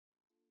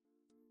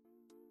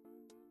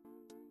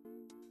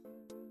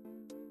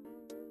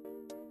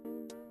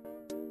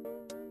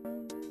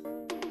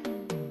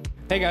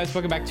Hey guys,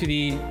 welcome back to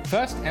the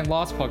first and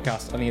last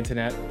podcast on the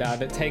internet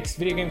that takes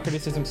video game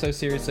criticism so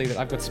seriously that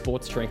I've got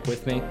sports drink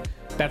with me.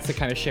 That's the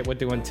kind of shit we're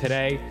doing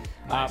today.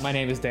 My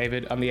name is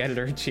David. I'm the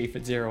editor-in-chief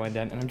at Zero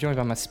Indent, and I'm joined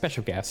by my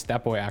special guest,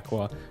 that boy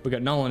Aqua. We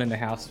got Nolan in the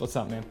house. What's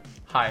up, man?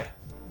 Hi.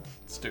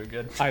 It's doing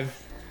good.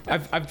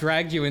 I've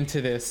dragged you into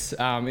this.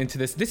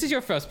 This is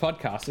your first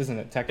podcast, isn't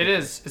it? Technically, It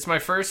is. It's my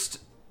first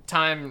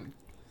time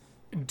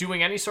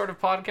doing any sort of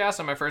podcast,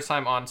 and my first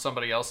time on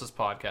somebody else's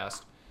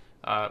podcast.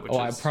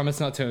 I promise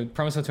not to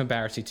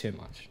embarrass you too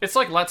much. It's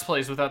like Let's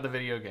Plays without the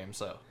video games,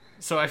 though.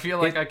 So I feel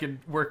like I could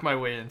work my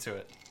way into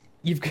it.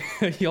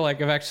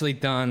 I've actually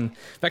done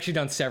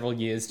several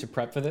years to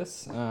prep for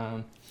this.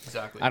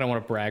 Exactly. I don't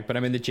want to brag, but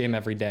I'm in the gym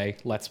every day,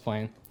 Let's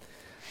Playing.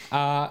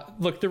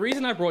 Look, the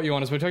reason I brought you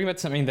on is we're talking about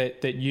something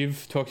that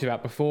you've talked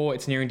about before.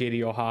 It's near and dear to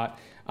your heart.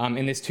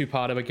 In this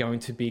two-parter, we're going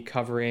to be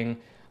covering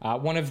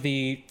one of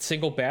the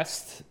single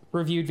best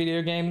reviewed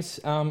video games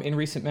in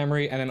recent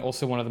memory, and then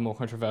also one of the more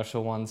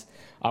controversial ones.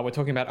 We're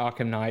talking about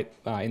Arkham Knight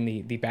in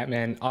the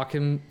Batman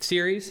Arkham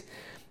series.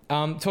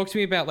 Talk to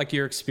me about like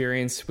your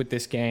experience with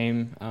this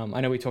game.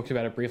 I know we talked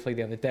about it briefly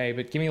the other day,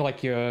 but give me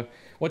like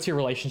what's your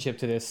relationship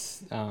to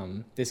this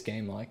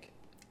game like?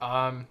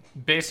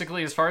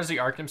 Basically, as far as the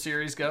Arkham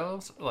series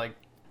goes, like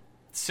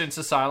since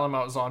Asylum,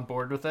 I was on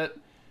board with it.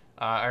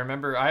 I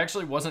remember I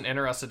actually wasn't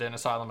interested in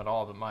Asylum at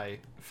all, but my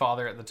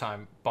father at the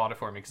time bought it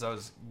for me because I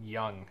was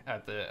young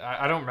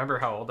I don't remember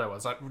how old I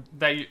was.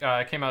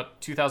 That came out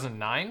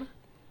 2009,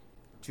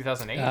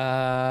 2008.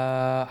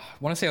 I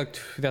want to say like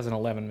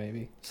 2011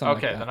 maybe. Something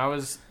Okay, like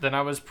that. then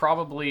I was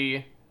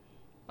probably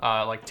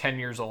like 10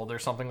 years old or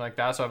something like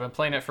that. So I've been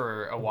playing it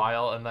for a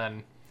while, and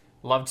then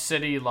loved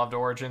City, loved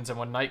Origins, and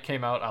when Night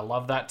came out, I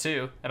loved that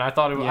too. And I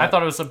thought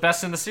it was the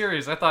best in the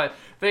series. I thought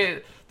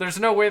there's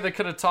no way they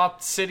could have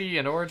topped City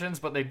and Origins,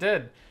 but they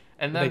did.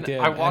 And then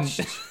I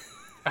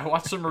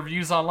watched some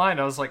reviews online.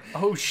 I was like,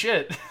 oh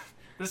shit,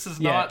 this is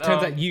not. It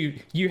turns out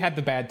you had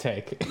the bad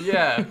take.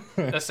 Yeah,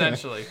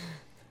 essentially.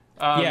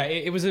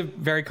 It was a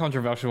very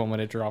controversial one when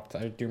it dropped.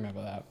 I do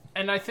remember that.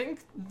 And I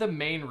think the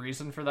main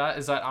reason for that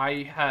is that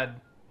I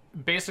had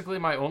basically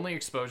my only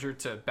exposure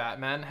to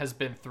Batman has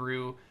been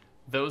through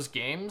those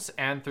games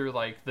and through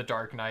like The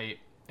Dark Knight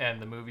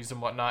and the movies and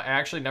whatnot. I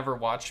actually never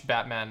watched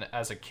Batman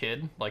as a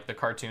kid, like the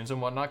cartoons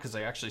and whatnot, because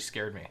they actually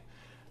scared me.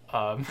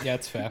 Yeah,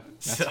 that's fair.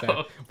 That's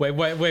fair.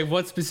 Wait,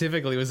 what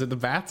specifically? Was it the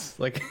bats?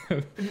 Like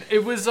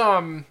it was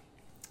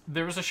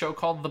there was a show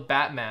called The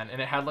Batman,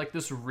 and it had like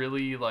this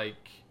really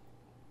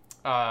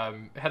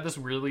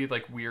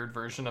weird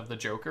version of the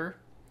Joker,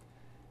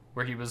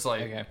 where he was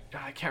like, okay.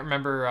 I can't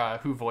remember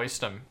who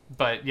voiced him,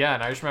 but yeah,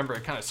 and I just remember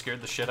it kind of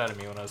scared the shit out of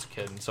me when I was a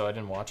kid, and so I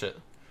didn't watch it.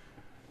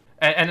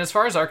 And as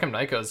far as Arkham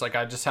Knight goes, like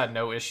I just had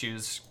no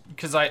issues,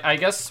 because I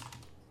guess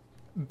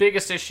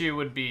biggest issue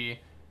would be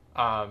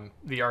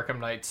the Arkham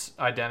Knight's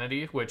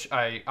identity, which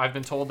I've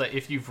been told that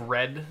if you've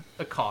read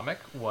a comic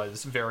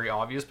was very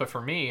obvious, but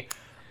for me,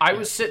 I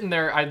was sitting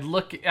there, I'd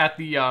look at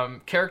the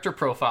character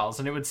profiles,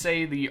 and it would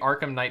say the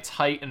Arkham Knight's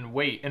height and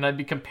weight, and I'd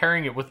be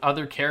comparing it with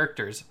other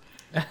characters.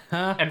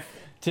 And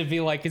to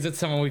be like, is it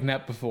someone we've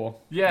met before?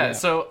 Yeah,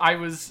 so I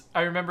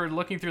remember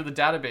looking through the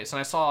database,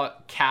 and I saw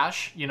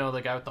Cash, you know,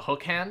 the guy with the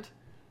hook hand.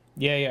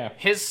 Yeah.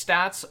 His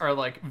stats are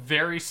like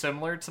very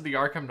similar to the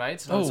Arkham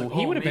Knights. And I was like,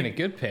 he would have been a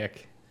good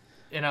pick.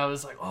 And I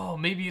was like, oh,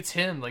 maybe it's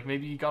him. Like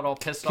maybe he got all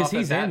pissed off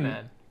at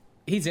Batman.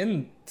 He's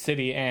in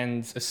City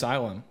and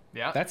Asylum.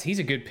 Yeah, he's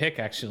a good pick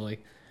actually.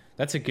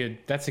 That's a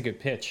good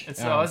pitch. And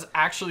so I was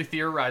actually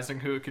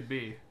theorizing who it could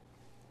be.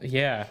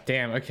 Yeah,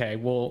 damn. Okay,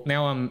 well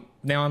now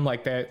I'm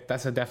like that.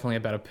 That's definitely a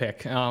better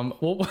pick.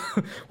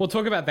 We'll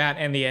talk about that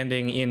and the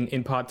ending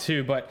in part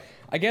 2. But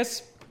I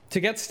guess to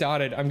get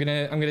started, I'm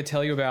gonna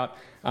tell you about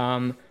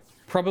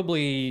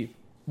probably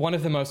one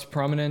of the most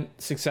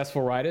prominent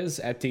successful writers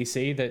at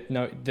DC that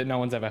no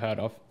one's ever heard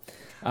of.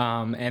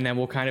 And then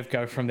we'll kind of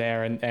go from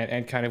there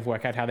and kind of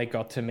work out how they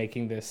got to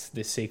making this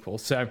sequel.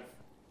 So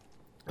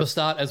we'll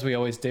start, as we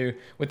always do,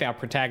 with our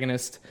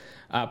protagonist.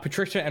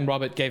 Patricia and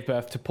Robert gave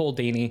birth to Paul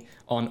Dini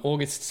on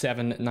August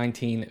 7,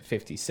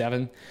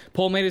 1957.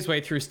 Paul made his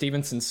way through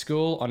Stevenson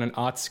School on an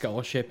arts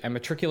scholarship and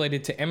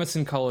matriculated to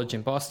Emerson College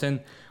in Boston,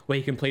 where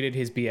he completed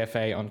his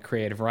BFA on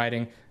creative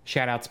writing.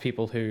 Shout out to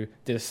people who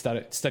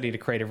studied a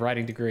creative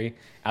writing degree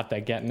out there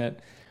getting it.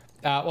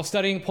 While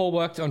studying, Paul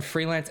worked on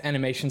freelance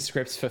animation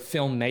scripts for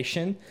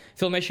Filmation.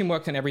 Filmation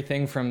worked on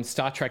everything from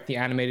Star Trek the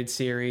Animated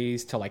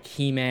Series to like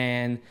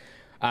He-Man,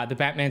 the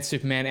Batman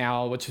Superman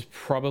Hour, which was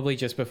probably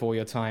just before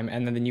your time,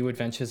 and then the New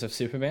Adventures of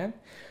Superman.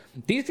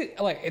 These,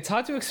 like, it's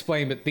hard to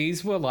explain, but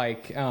these were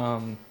like,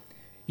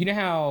 you know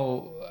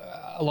how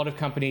a lot of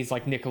companies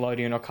like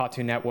Nickelodeon or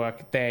Cartoon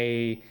Network,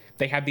 they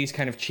have these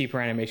kind of cheaper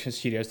animation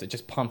studios that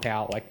just pump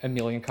out like 1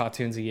 million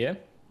cartoons a year.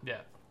 Yeah.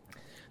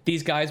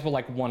 These guys were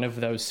like one of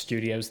those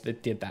studios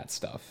that did that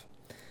stuff.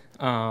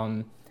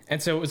 And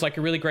so it was like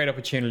a really great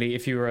opportunity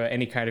if you were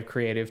any kind of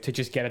creative to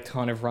just get a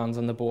ton of runs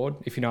on the board,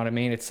 if you know what I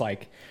mean. It's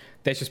like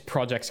there's just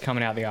projects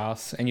coming out the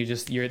arse, and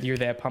you're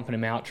there pumping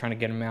them out, trying to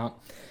get them out.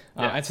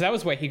 And so that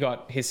was where he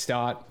got his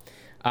start.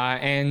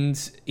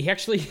 and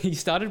he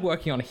started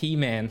working on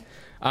He-Man.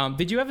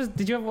 Did you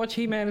ever watch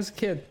He-Man as a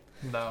kid?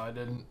 No, I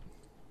didn't.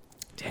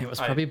 Damn, it was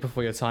probably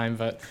before your time,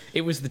 but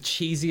it was the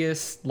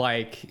cheesiest.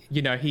 Like,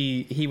 you know,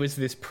 he was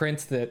this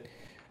prince that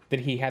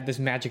he had this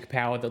magic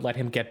power that let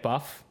him get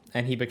buff,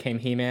 and he became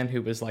He-Man,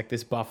 who was like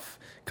this buff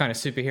kind of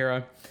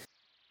superhero.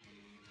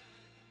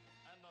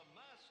 And the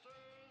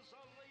masters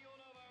of the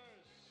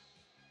universe.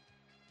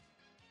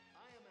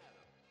 I am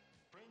Adam,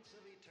 Prince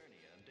of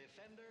Eternia and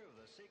defender of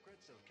the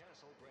secrets of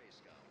Castle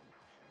Grayskull.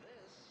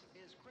 This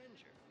is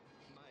Cringer,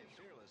 my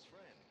fearless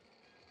friend.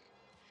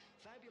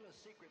 Fabulous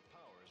secret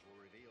powers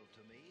were revealed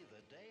to me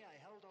the day I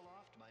held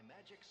aloft my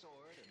magic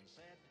sword and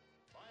said,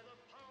 "By the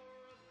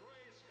power of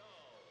Grayskull."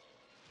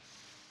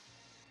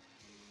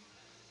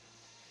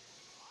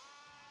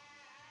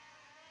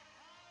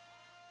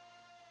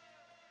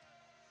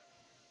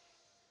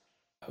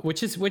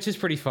 Which is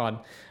pretty fun.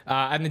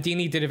 And the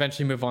Dini did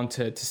eventually move on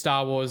to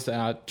Star Wars,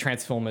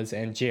 Transformers,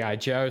 and G.I.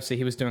 Joe. So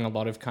he was doing a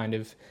lot of kind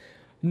of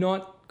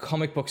not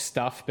comic book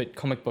stuff, but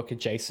comic book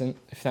adjacent,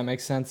 if that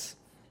makes sense.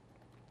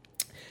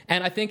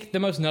 And I think the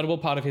most notable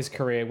part of his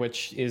career,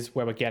 which is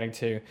where we're getting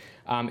to,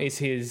 is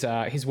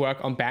his work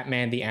on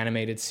Batman the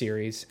Animated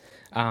Series.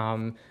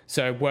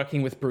 So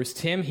working with Bruce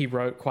Timm, he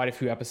wrote quite a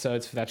few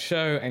episodes for that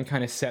show and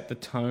kind of set the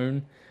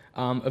tone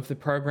of the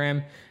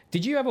program.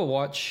 Did you ever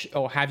watch,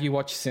 or have you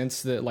watched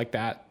since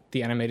the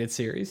animated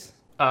series?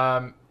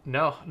 No,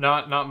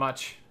 not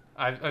much.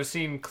 I've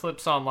seen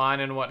clips online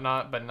and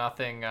whatnot, but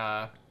nothing,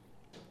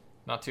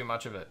 not too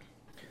much of it.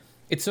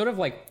 It's sort of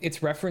like,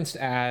 it's referenced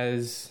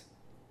as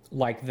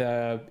like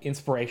the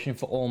inspiration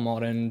for all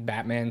modern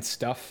Batman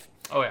stuff.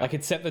 Oh yeah. Like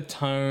it set the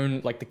tone,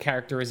 like the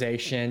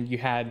characterization. You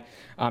had,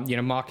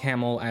 Mark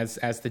Hamill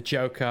as the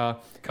Joker,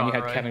 and you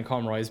had Kevin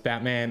Conroy as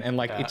Batman, and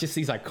it's just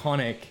these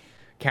iconic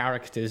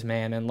characters,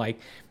 man, and like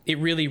it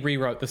really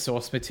rewrote the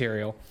source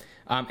material.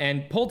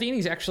 And Paul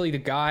Dini's actually the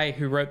guy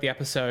who wrote the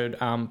episode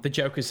The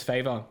Joker's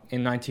Favor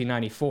in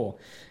 1994.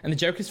 And The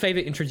Joker's Favor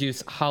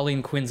introduced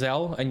Harleen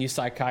Quinzel, a new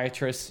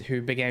psychiatrist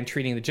who began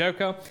treating the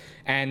Joker,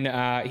 and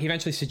he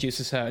eventually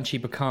seduces her, and she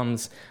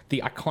becomes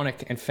the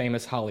iconic and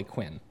famous Harley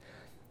Quinn.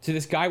 So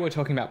this guy we're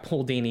talking about,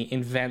 Paul Dini,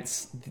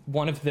 invents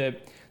one of the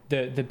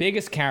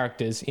biggest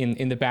characters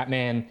in the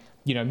Batman,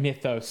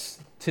 mythos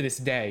to this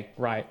day,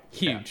 right?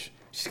 Huge. Yeah.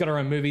 She's got her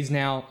own movies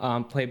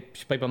now, played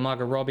by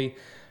Margot Robbie.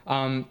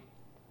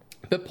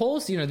 But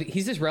Paul's,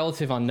 he's this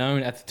relative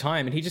unknown at the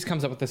time, and he just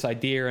comes up with this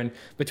idea, and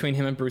between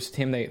him and Bruce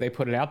Timm, they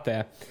put it out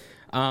there.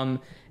 And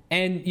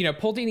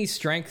Paul Dini's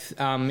strength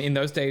in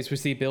those days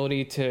was the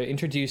ability to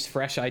introduce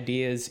fresh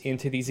ideas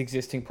into these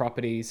existing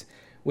properties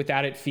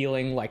without it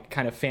feeling like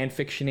kind of fan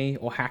fiction-y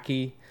or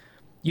hacky.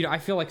 I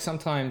feel like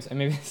sometimes, and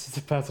maybe this is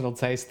a personal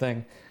taste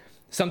thing,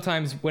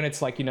 sometimes when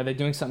it's like, they're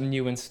doing something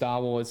new in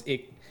Star Wars,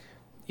 it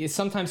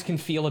sometimes can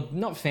feel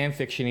not fan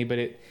fiction-y, but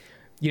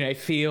it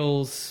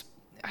feels,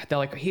 they're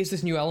like, here's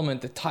this new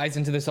element that ties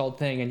into this old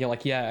thing, and you're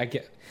like, yeah, I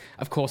get,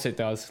 of course it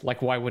does.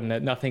 Like, why wouldn't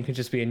it? Nothing could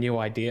just be a new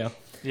idea.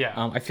 Yeah.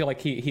 I feel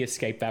like he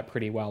escaped that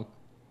pretty well.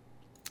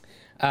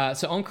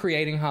 So on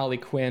creating Harley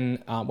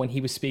Quinn, when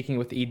he was speaking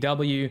with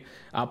EW,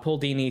 Paul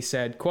Dini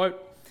said, quote,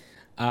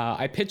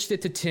 I pitched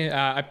it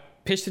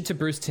to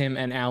Bruce Timm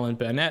and Alan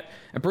Burnett,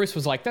 and Bruce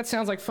was like, that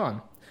sounds like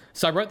fun.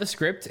 So I wrote the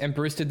script, and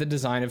Bruce did the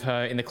design of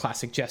her in the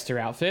classic Jester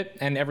outfit,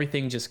 and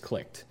everything just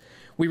clicked.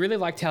 We really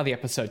liked how the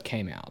episode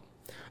came out.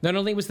 Not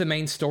only was the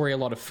main story a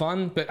lot of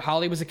fun, but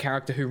Harley was a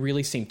character who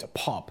really seemed to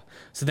pop.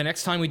 So the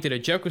next time we did a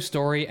Joker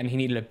story and he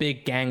needed a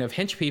big gang of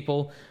hench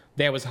people,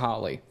 there was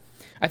Harley.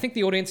 I think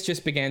the audience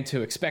just began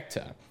to expect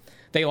her.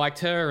 They liked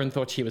her and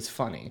thought she was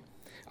funny.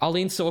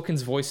 Arlene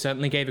Sorkin's voice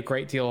certainly gave a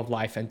great deal of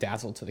life and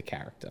dazzle to the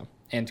character.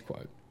 End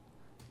quote.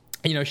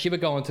 She would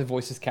go on to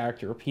voice this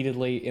character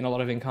repeatedly in a lot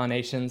of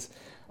incarnations.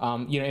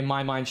 In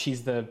my mind, she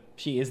is the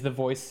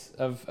voice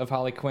of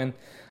Harley Quinn.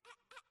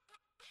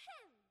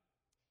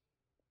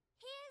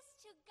 Here's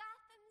to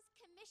Gotham's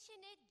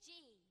Commissioner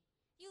G.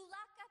 You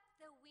lock up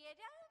the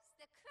weirdos,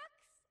 the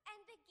crooks, and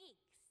the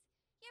geeks.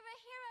 You're a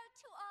hero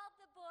to all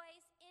the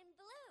boys in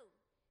blue.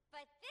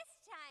 But this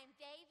time,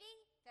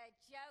 baby, the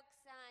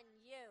joke's on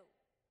you.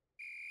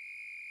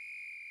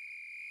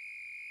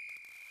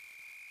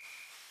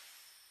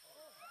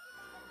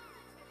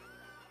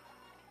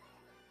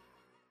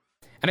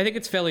 And I think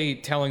it's fairly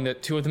telling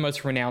that two of the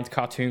most renowned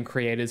cartoon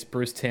creators,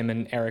 Bruce Timm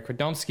and Eric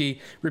Radomski,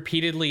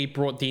 repeatedly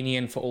brought Dini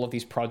in for all of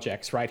these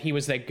projects, right? He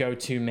was their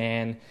go-to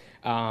man.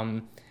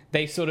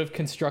 They sort of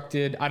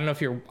constructed, I don't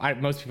know if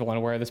most people aren't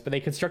aware of this, but they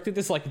constructed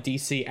this like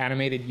DC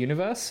animated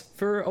universe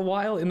for a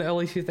while in the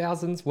early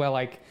 2000s where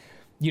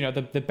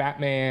the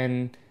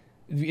Batman,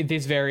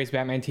 this various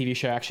Batman TV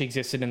show actually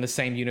existed in the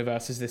same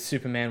universe as this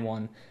Superman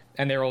one.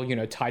 And they're all,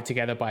 tied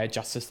together by a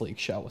Justice League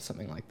show or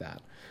something like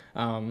that.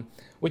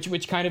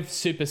 Which kind of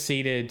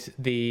superseded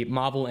the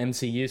Marvel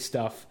MCU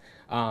stuff,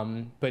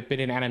 but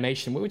in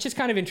animation, which is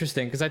kind of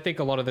interesting because I think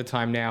a lot of the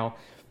time now,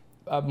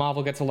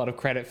 Marvel gets a lot of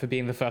credit for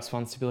being the first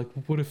ones to be like,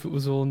 what if it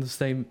was all in the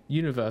same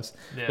universe?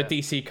 Yeah. But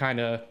DC kind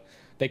of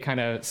they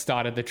kind of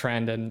started the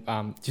trend, and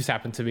just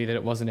happened to be that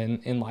it wasn't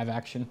in live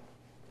action.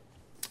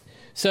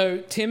 So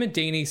Tim and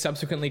Dini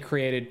subsequently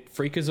created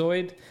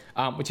Freakazoid,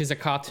 which is a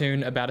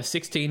cartoon about a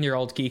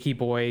 16-year-old geeky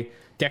boy,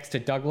 Dexter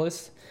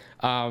Douglas.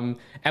 And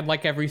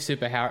like every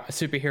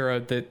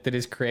superhero that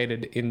is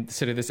created in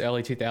sort of this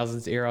early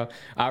 2000s era,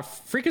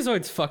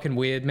 Freakazoid's fucking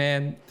weird,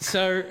 man.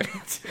 So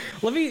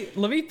let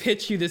me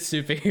pitch you this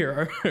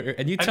superhero,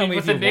 and you tell me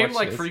if you watch this. With a name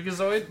like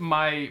Freakazoid,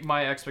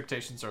 my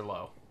expectations are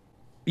low.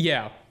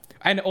 Yeah,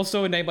 and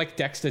also a name like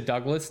Dexter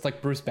Douglas,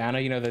 like Bruce Banner.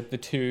 You know, the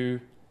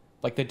two,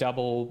 like the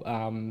double,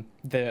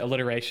 the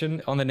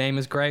alliteration on the name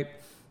is great.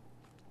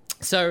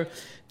 So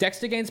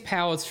Dexter gains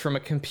powers from a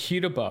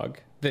computer bug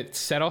that's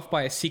set off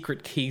by a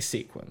secret key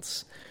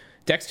sequence.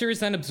 Dexter is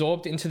then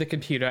absorbed into the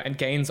computer and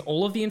gains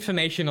all of the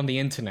information on the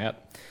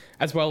internet,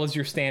 as well as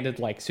your standard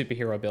like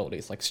superhero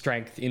abilities like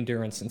strength,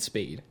 endurance, and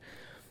speed.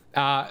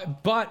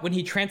 But when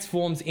he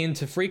transforms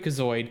into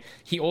Freakazoid,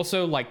 he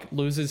also like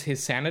loses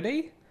his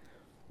sanity,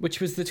 which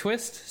was the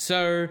twist.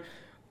 So,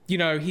 you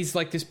know, he's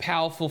like this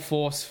powerful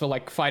force for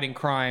like fighting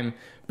crime,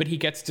 but he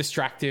gets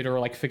distracted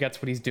or like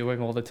forgets what he's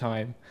doing all the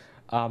time.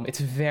 It's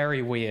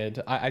very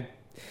weird.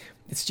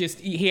 It's just,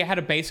 he had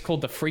a base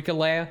called the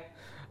Freakalair,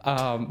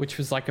 which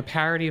was like a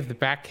parody of the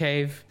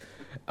Batcave.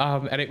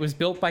 And it was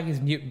built by his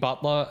mute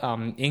butler,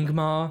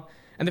 Ingmar.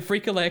 And the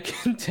Freakalair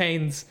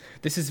contains,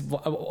 this is,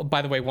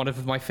 by the way, one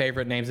of my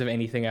favorite names of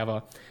anything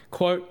ever.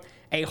 Quote,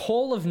 a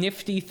hall of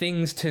nifty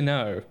things to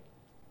know.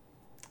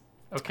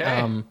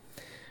 Okay.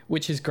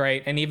 Which is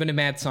great, and even a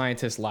mad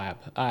scientist lab.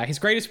 His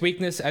greatest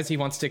weakness, as he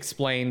once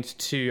explained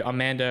to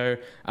Armando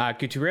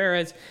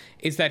Gutierrez,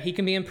 is that he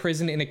can be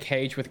imprisoned in a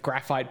cage with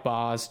graphite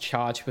bars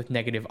charged with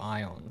negative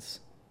ions.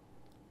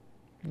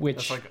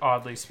 Which... That's, like,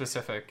 oddly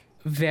specific.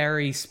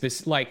 Very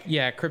specific. Like,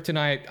 yeah,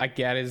 kryptonite, I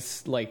get,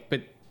 is, like...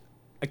 But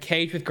a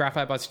cage with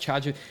graphite bars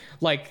charged with...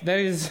 Like,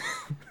 there's...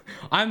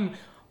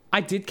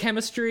 I did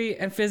chemistry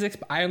and physics,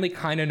 but I only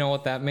kind of know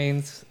what that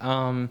means.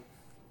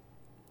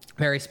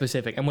 Very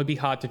specific, and would be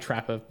hard to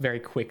trap a very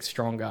quick,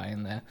 strong guy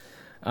in there.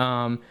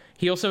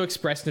 He also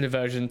expressed an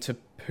aversion to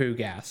poo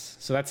gas,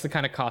 so that's the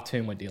kind of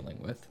cartoon we're dealing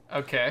with.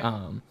 Okay. You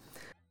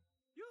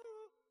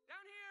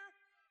down here!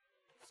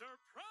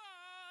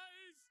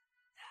 Surprise!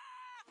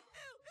 Ah!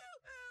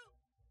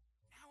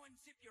 Now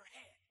unzip your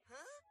head.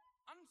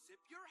 Huh?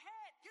 Unzip your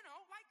head, you know,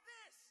 like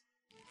this.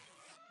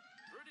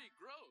 Pretty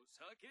gross,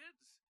 huh,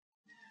 kids?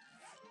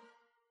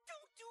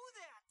 Don't do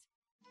that!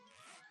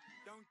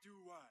 Don't do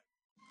what?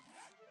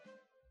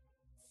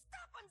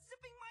 Stop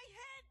unzipping my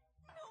head!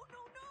 No!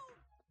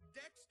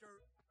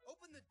 Dexter,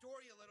 open the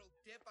door, you little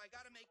dip. I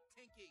gotta make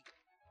Tinky.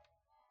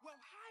 Well,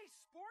 hi,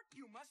 sport.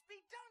 You must be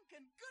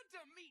Duncan. Good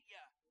to meet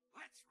ya.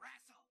 Let's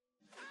wrestle.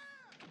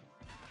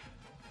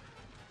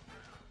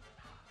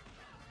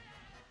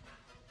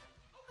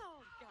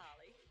 Oh,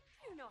 golly.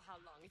 You know how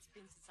long it's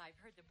been since I've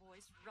heard the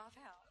boys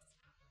roughhouse.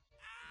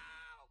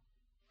 Ow!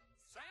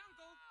 Say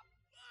uncle.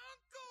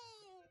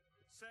 Uncle!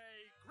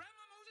 Say,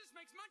 Grandma Moses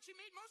makes munchy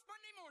meat most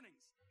Monday mornings.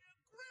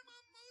 Grandma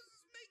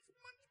Moses makes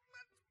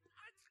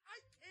I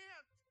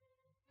can't.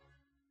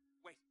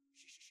 Wait.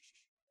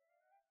 Shh.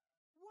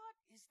 What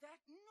is that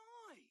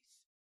noise?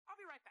 I'll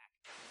be right back.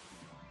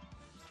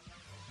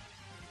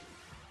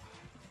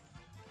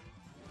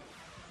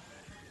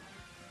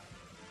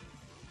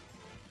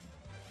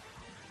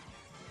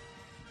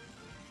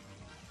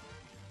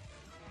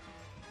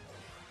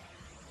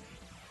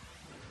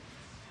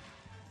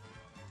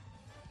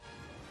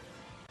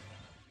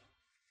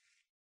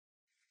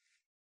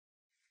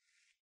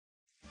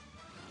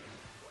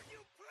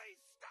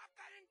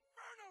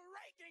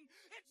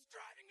 It's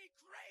driving me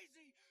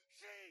crazy.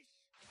 Sheesh.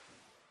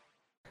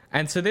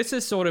 And so this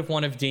is sort of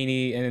one of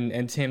Dini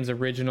and Tim's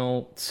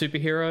original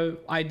superhero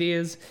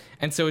ideas.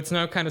 And so it's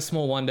no kind of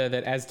small wonder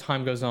that as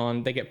time goes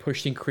on, they get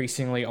pushed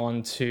increasingly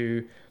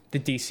onto the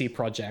DC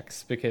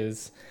projects,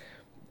 because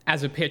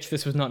as a pitch,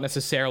 this was not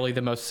necessarily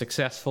the most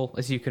successful,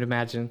 as you could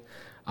imagine.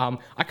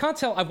 I can't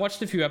tell. I've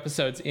watched a few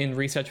episodes in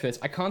research for this.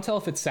 I can't tell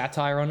if it's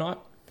satire or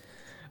not.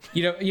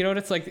 You know what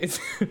it's like?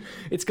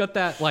 It's got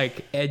that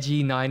like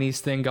edgy 90s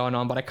thing going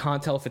on, but I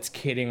can't tell if it's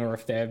kidding or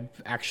if they're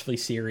actually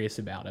serious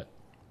about it.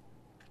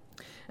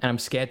 And I'm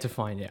scared to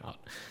find out.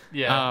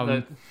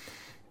 Yeah.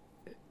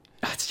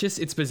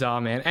 It's bizarre,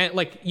 man. And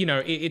like, you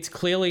know, it's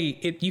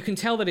clearly, you can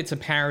tell that it's a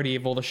parody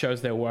of all the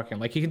shows they're working.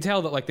 Like you can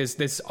tell that like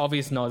there's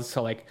obvious nods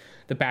to like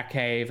the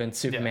Batcave and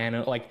Superman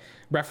and like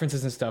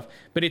references and stuff,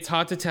 but it's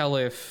hard to tell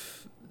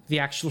if the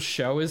actual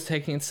show is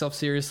taking itself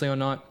seriously or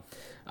not.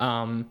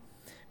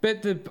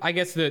 But I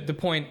guess the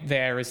point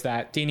there is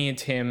that Dini and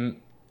Tim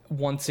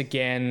once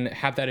again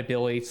have that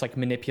ability to like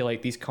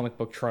manipulate these comic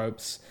book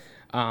tropes,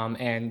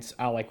 and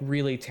are like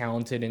really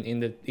talented in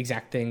the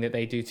exact thing that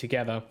they do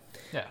together.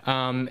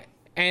 Yeah.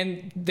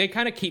 And they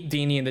kind of keep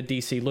Dini in the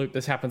DC loop.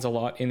 This happens a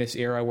lot in this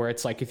era where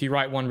it's like if you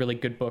write one really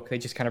good book, they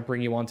just kind of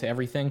bring you on to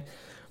everything.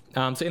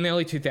 So in the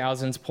early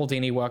 2000s, Paul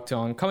Dini worked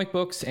on comic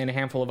books and a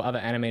handful of other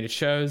animated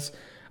shows.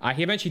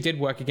 He eventually did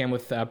work again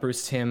with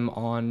Bruce Timm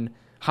on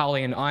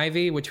Harley and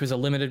Ivy, which was a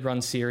limited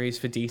run series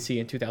for DC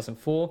in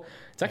 2004.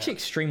 It's actually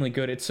extremely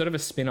good. It's sort of a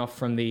spin-off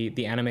from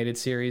the animated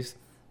series.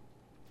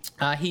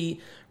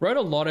 He wrote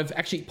a lot of...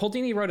 Actually, Paul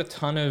Dini wrote a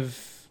ton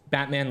of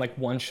Batman, like,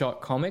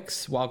 one-shot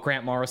comics, while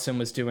Grant Morrison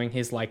was doing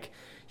his, like,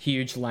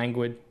 huge,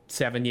 languid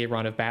 7-year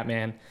run of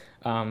Batman.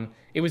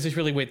 It was this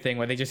really weird thing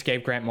where they just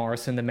gave Grant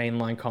Morrison the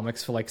mainline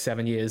comics for, like,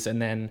 7 years,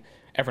 and then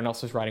everyone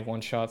else was writing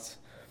one-shots.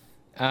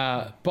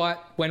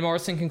 But when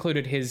Morrison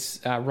concluded his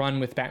run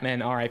with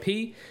Batman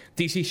R.I.P.,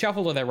 DC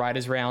shuffled all their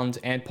writers around,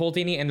 and Paul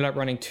Dini ended up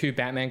running 2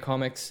 Batman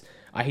comics.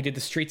 He did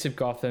The Streets of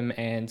Gotham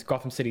and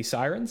Gotham City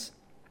Sirens.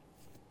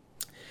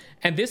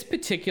 And this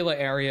particular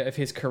area of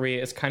his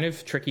career is kind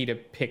of tricky to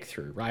pick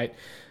through, right?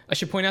 I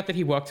should point out that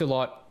he worked a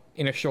lot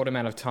in a short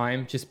amount of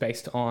time, just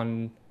based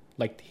on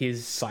like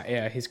his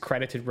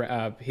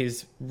credited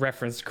his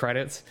referenced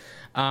credits.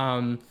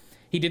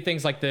 He did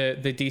things like the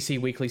DC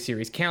Weekly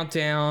Series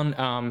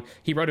Countdown.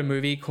 He wrote a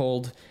movie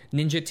called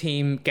Ninja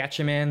Team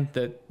Gatchaman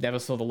that never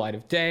saw the light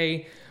of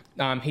day.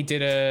 He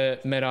did a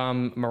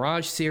Madame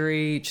Mirage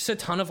series, just a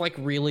ton of like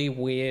really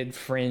weird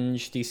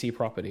fringe DC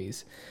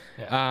properties.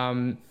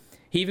 Yeah.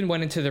 He even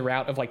went into the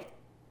route of like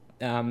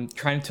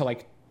trying to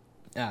like,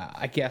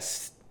 I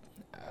guess,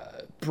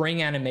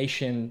 bring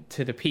animation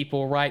to the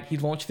people, right? He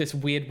launched this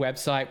weird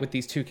website with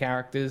these 2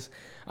 characters,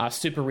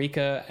 Super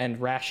Rika and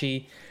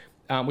Rashi,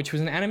 which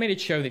was an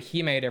animated show that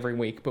he made every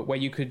week, but where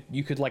you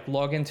could like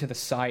log into the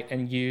site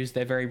and use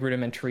their very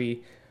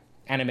rudimentary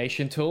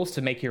animation tools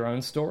to make your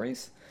own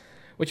stories,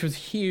 which was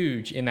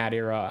huge in that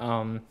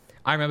era.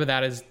 I remember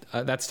that as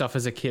that stuff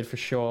as a kid for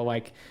sure.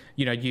 Like,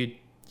 you know, you'd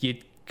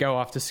go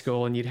off to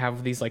school and you'd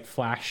have these like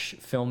Flash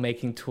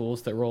filmmaking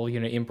tools that were all, you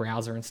know, in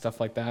browser and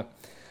stuff like that.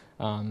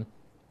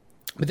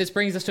 But this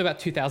brings us to about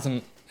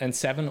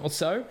 2007 or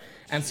so,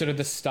 and sort of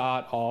the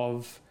start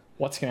of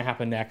what's going to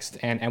happen next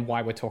and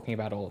why we're talking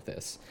about all of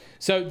this.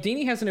 So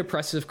Dini has an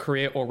impressive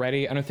career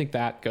already. I don't think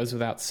that goes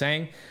without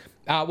saying.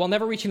 While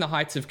never reaching the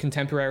heights of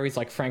contemporaries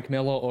like Frank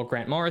Miller or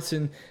Grant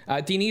Morrison,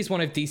 Dini is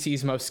one of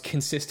DC's most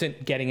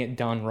consistent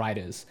getting-it-done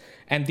writers.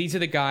 And these are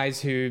the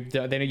guys who,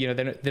 they're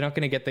not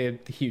going to get the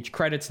huge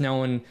credits. No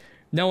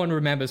one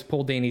remembers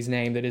Paul Dini's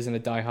name that isn't a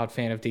diehard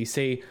fan of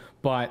DC,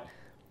 but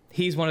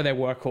he's one of their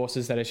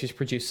workhorses that has just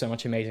produced so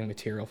much amazing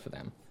material for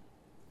them.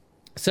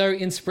 So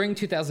in spring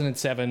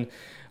 2007,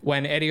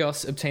 when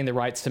Eidos obtained the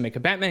rights to make a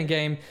Batman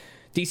game,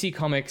 DC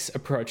Comics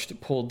approached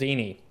Paul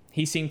Dini.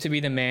 He seemed to be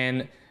the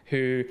man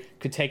who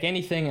could take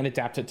anything and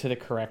adapt it to the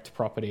correct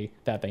property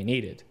that they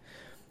needed.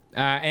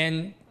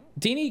 And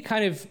Dini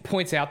kind of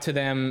points out to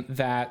them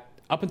that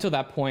up until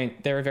that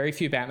point, there are very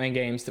few Batman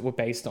games that were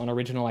based on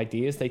original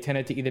ideas. They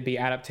tended to either be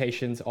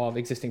adaptations of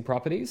existing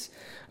properties,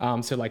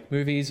 so like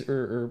movies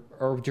or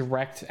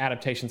direct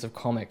adaptations of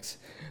comics.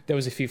 There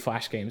was a few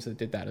Flash games that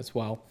did that as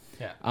well.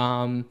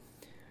 Yeah.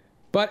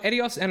 But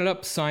Eidos ended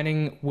up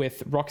signing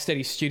with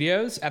Rocksteady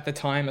Studios, at the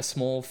time a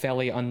small,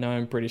 fairly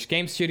unknown British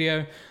game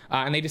studio,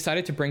 and they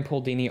decided to bring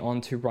Paul Dini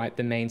on to write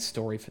the main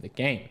story for the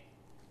game.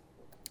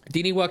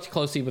 Dini worked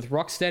closely with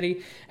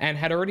Rocksteady and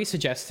had already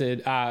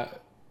suggested...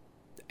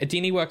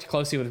 Dini worked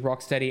closely with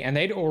Rocksteady, and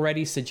they'd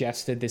already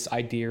suggested this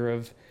idea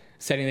of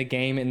setting the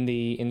game in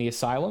the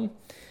asylum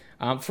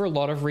for a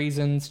lot of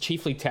reasons,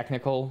 chiefly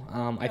technical.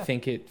 I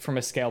think from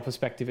a scale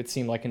perspective, it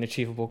seemed like an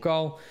achievable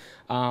goal,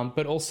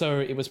 but also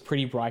it was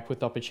pretty ripe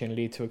with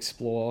opportunity to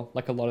explore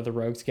like a lot of the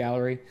Rogues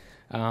Gallery,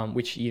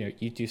 which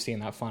you do see in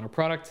that final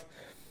product.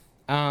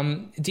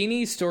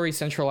 Dini's story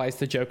centralized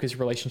the Joker's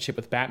relationship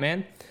with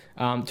Batman,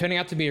 turning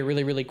out to be a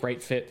really, really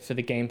great fit for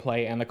the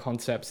gameplay and the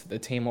concepts that the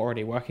team were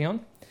already working on.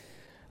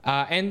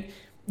 And,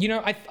 you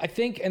know, I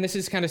think, and this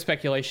is kind of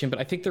speculation, but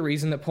I think the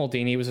reason that Paul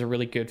Dini was a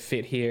really good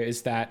fit here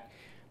is that,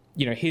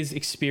 you know, his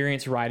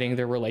experience writing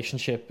the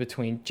relationship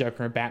between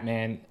Joker and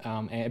Batman,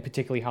 and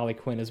particularly Harley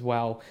Quinn as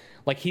well,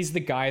 like, he's the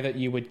guy that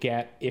you would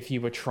get if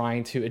you were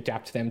trying to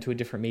adapt them to a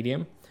different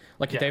medium.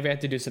 Like, if they ever had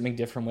to do something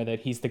different with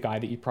it, he's the guy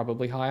that you'd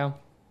probably hire.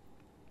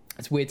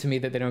 It's weird to me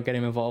that they don't get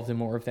him involved in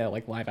more of their,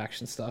 like,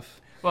 live-action stuff.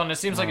 Well, and it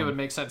seems like it would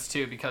make sense,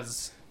 too,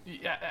 because...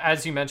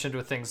 as you mentioned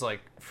with things like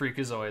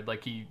Freakazoid,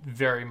 like he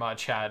very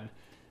much had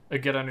a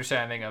good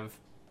understanding of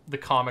the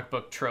comic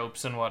book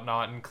tropes and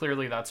whatnot, and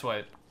clearly that's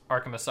what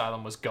Arkham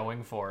Asylum was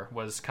going for,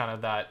 was kind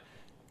of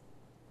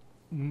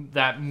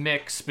that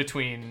mix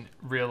between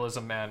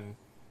realism and,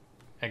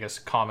 I guess,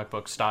 comic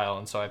book style.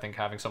 And so I think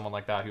having someone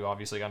like that who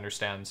obviously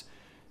understands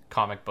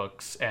comic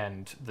books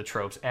and the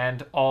tropes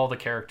and all the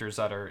characters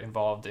that are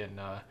involved in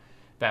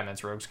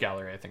Batman's Rogues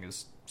Gallery, I think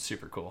is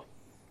super cool.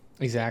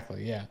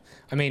 Exactly, yeah.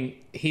 I mean,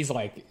 he's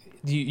like,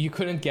 you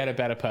couldn't get a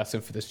better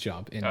person for this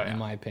job, in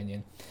my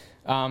opinion.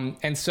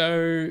 And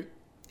so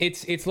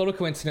it's a little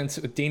coincidence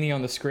with Dini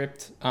on the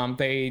script.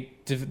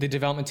 The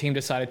development team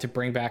decided to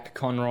bring back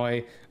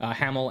Conroy,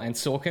 Hamill, and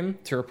Sorkin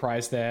to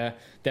reprise their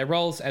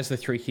roles as the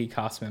 3 key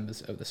cast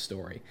members of the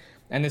story.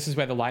 And this is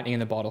where the lightning in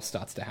the bottle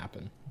starts to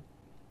happen.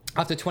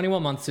 After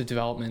 21 months of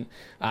development,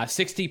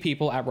 60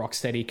 people at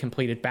Rocksteady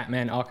completed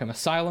Batman Arkham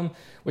Asylum,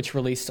 which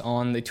released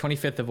on the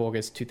 25th of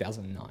August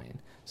 2009.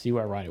 So you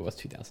were right, it was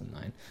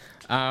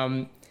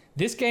 2009.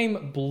 This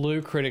game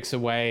blew critics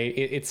away.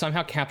 It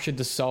somehow captured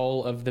the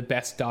soul of the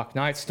best Dark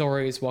Knight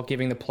stories while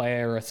giving the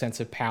player a sense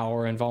of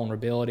power and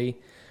vulnerability.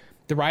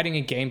 The writing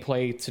and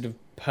gameplay sort of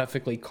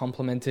perfectly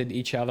complemented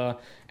each other,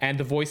 and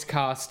the voice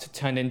cast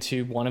turned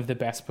into one of the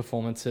best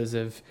performances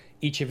of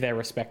each of their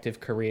respective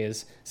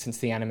careers since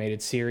the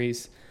animated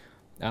series.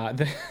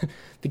 The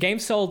game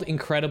sold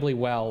incredibly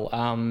well.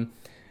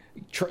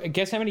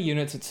 Guess how many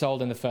units it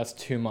sold in the first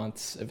 2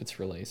 months of its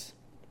release?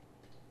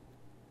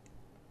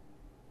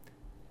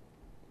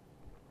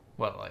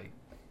 What, like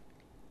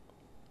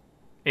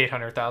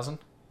 800,000?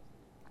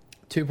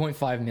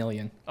 2.5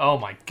 million. Oh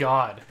my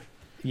god.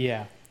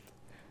 Yeah.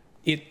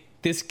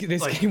 This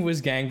game was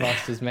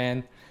gangbusters,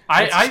 man.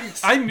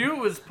 I knew it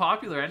was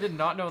popular. I did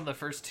not know in the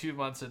first 2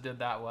 months it did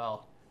that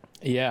well.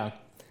 Yeah.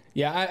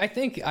 I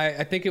think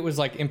it was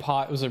like in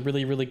part it was a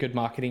really, really good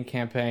marketing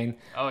campaign.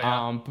 Oh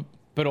yeah.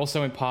 But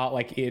also in part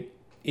like it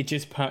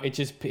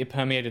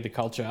permeated the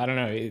culture. I don't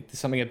know,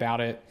 something about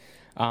it.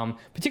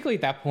 Particularly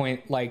at that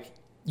point, like,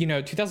 you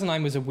know,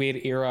 2009 was a weird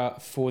era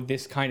for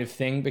this kind of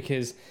thing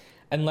because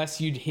unless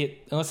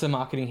the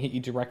marketing hit you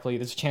directly,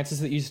 there's chances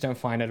that you just don't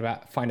find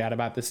out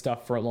about this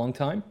stuff for a long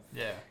time.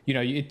 Yeah. You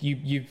know,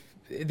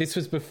 this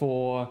was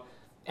before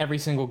every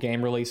single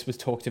game release was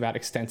talked about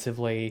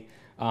extensively,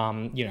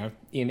 you know,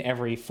 in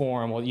every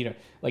forum, or, you know,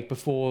 like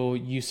before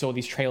you saw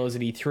these trailers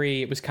at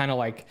E3, it was kind of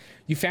like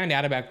you found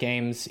out about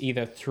games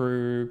either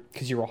through,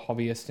 because you were a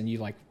hobbyist and you,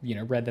 like, you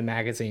know, read the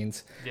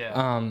magazines.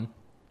 Yeah.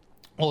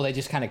 Or they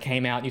just kind of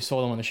came out and you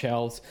saw them on the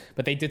shelves.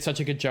 But they did such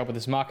a good job with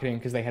this marketing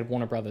because they had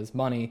Warner Brothers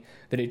money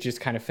that it just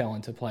kind of fell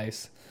into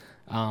place.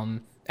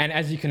 And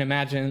as you can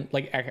imagine,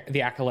 like,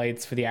 the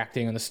accolades for the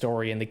acting and the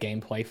story and the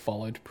gameplay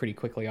followed pretty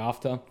quickly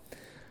after.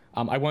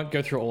 I won't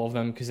go through all of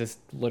them because there's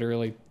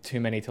literally too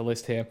many to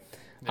list here.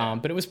 Yeah.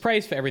 But it was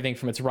praised for everything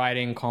from its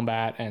writing,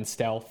 combat, and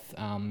stealth.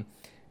 And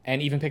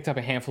even picked up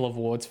a handful of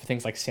awards for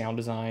things like sound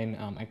design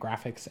and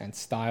graphics and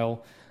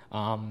style.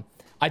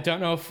 I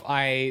don't know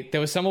if there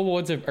was some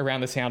awards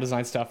around the sound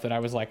design stuff that I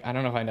was like, I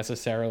don't know if I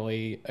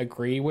necessarily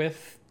agree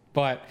with,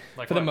 but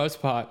like for the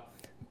most part,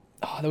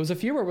 there was a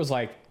few where it was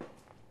like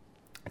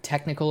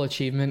technical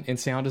achievement in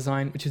sound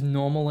design, which is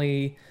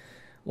normally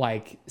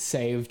like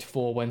saved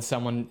for when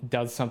someone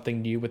does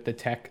something new with the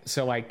tech.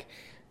 So like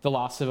The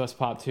Last of Us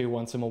Part 2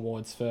 won some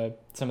awards for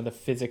some of the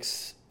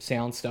physics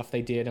sound stuff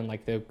they did and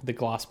like the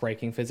glass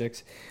breaking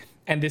physics.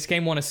 And this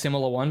game won a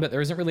similar one, but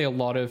there isn't really a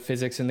lot of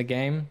physics in the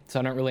game,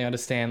 so I don't really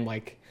understand,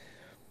 like,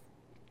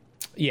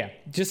 yeah,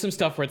 just some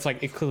stuff where it's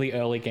like it clearly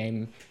early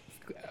game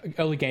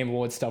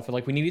award stuff. Where,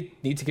 like, we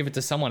need to give it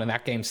to someone, and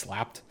that game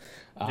slapped.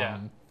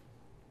 Yeah,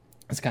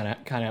 it's kind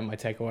of my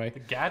takeaway. The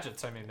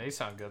gadgets, I mean, they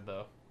sound good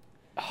though.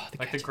 Oh,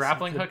 the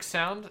grappling hook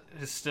sound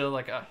is still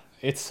like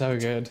it's so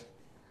good.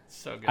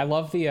 So good. I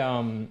love the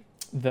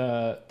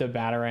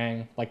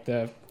batarang, like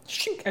the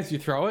shink as you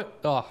throw it.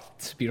 Oh,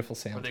 it's a beautiful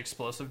sound. Or the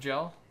explosive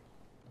gel.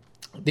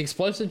 The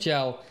explosive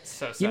gel,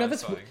 so you know,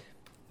 that's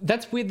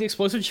weird. The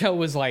explosive gel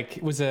was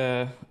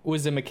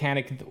a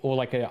mechanic or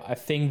like a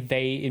thing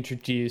they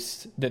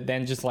introduced that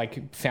then just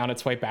like found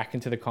its way back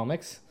into the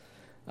comics,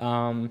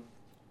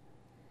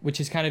 which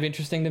is kind of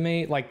interesting to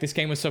me. Like, this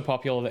game was so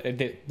popular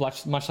that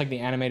much like the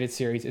animated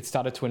series, it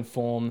started to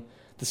inform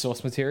the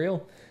source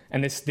material,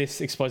 and this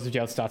explosive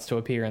gel starts to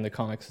appear in the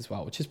comics as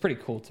well, which is pretty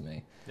cool to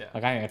me. Yeah,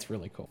 like, I think that's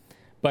really cool.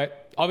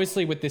 But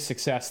obviously with this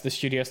success, the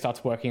studio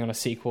starts working on a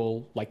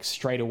sequel like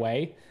straight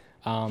away.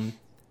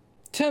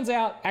 Turns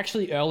out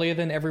actually earlier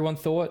than everyone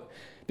thought,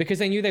 because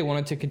they knew they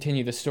wanted to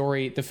continue the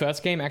story. The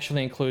first game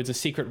actually includes a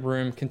secret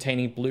room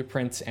containing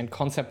blueprints and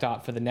concept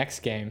art for the next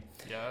game.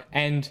 Yeah.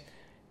 And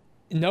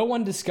no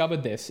one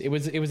discovered this. It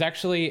was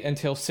actually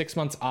until 6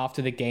 months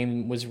after the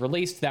game was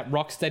released that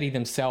Rocksteady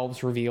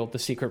themselves revealed the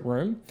secret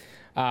room.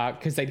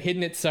 Because they'd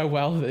hidden it so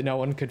well that no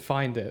one could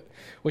find it,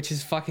 which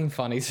is fucking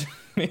funny to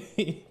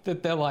me.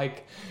 That they're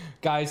like,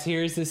 guys,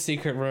 here's this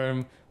secret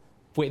room.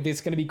 Wait, it's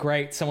going to be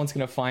great. Someone's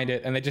going to find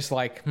it. And they're just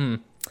like, You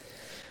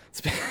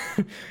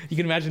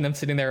can imagine them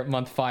sitting there at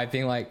month 5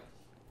 being like,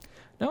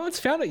 no one's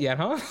found it yet,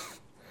 huh?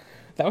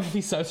 That would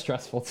be so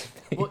stressful to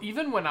me. Well,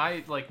 even when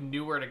I like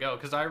knew where to go,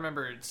 because I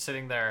remember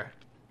sitting there,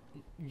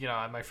 you know,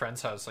 at my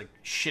friend's house, like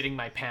shitting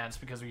my pants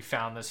because we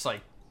found this,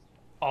 like,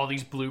 all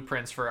these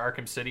blueprints for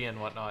Arkham City and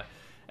whatnot.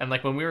 And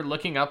like when we were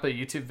looking up a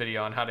YouTube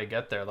video on how to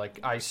get there, like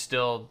I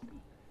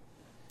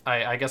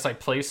guess I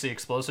placed the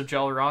explosive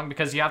gel wrong,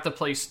 because you have to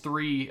place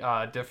 3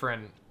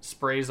 different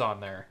sprays on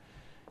there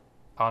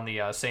on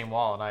the same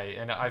wall,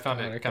 and I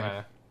found it kind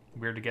of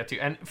weird to get to.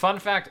 And fun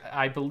fact,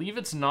 I believe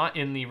it's not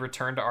in the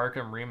Return to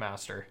Arkham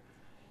remaster.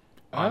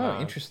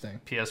 Interesting.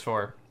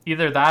 PS4.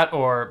 Either that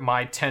or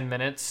my 10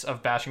 minutes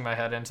of bashing my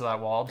head into that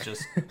wall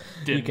just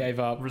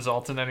didn't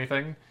result in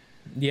anything.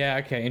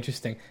 Yeah, okay,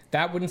 interesting.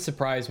 That wouldn't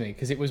surprise me,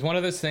 because it was one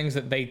of those things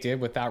that they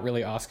did without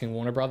really asking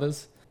Warner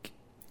Brothers.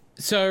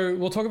 So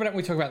we'll talk about it when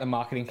we talk about the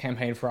marketing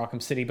campaign for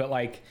Arkham City, but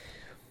like,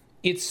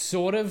 it's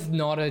sort of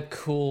not a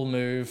cool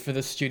move for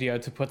the studio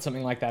to put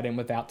something like that in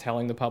without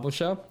telling the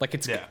publisher. Like,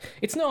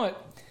 it's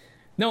not.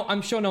 No,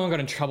 I'm sure no one got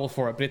in trouble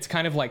for it, but it's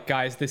kind of like,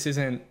 guys,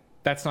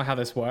 that's not how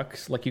this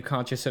works. Like, you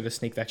can't just sort of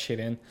sneak that shit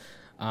in.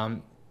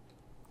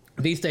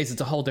 These days,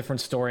 it's a whole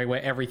different story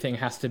where everything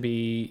has to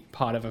be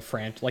part of a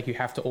franchise. Like, you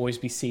have to always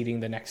be seeding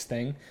the next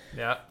thing.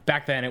 Yeah.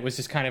 Back then, it was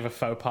just kind of a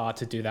faux pas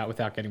to do that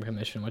without getting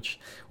permission, which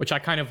I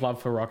kind of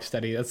love for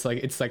Rocksteady.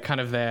 It's like kind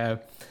of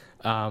their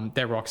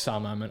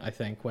Rockstar moment, I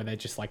think, where they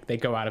just like, they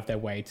go out of their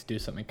way to do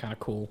something kind of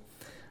cool.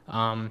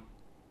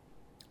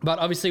 But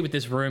obviously with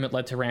this room, it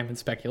led to rampant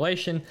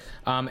speculation.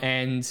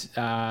 And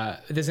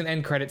there's an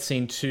end credit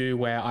scene too,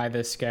 where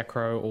either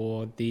Scarecrow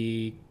or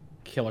the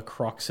Killer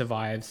Croc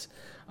survives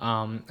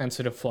and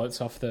sort of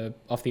floats off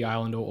the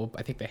island, or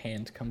I think the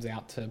hand comes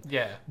out to...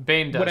 Yeah,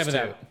 Bane does whatever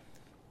too.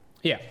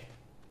 That,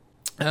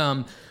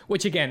 yeah.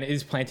 Which again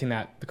is planting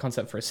the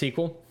concept for a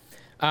sequel.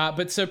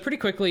 But so pretty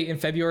quickly in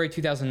February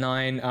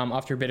 2009,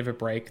 after a bit of a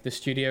break, the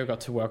studio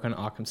got to work on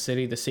Arkham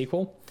City, the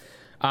sequel.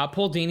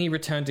 Paul Dini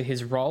returned to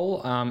his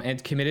role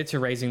and committed to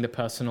raising the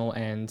personal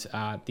and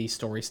the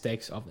story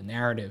stakes of the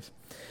narrative.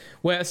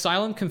 Where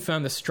Asylum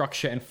confirmed the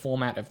structure and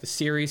format of the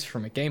series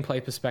from a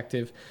gameplay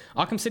perspective,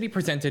 Arkham City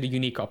presented a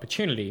unique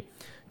opportunity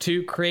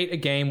to create a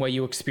game where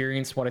you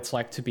experience what it's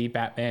like to be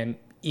Batman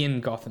in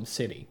Gotham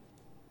City.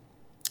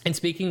 And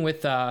speaking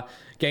with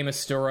Game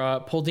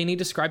Astura, Paul Dini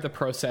described the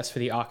process for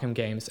the Arkham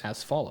games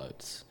as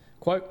follows.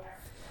 Quote,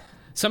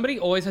 "Somebody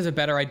always has a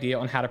better idea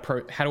on how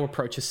to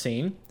approach a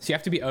scene, so you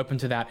have to be open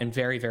to that and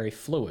very, very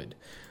fluid.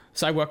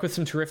 So I work with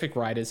some terrific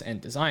writers and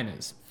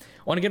designers.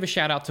 I want to give a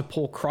shout out to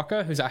Paul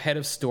Crocker, who's our head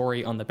of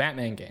story on the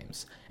Batman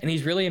games, and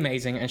he's really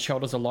amazing and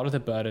shoulders a lot of the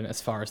burden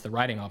as far as the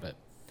writing of it.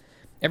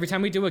 Every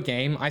time we do a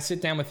game, I sit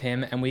down with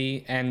him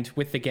and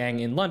with the gang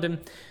in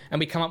London, and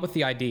we come up with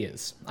the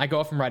ideas. I go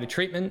off and write a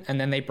treatment, and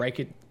then they break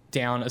it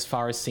down as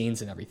far as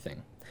scenes and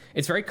everything.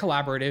 It's very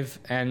collaborative,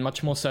 and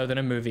much more so than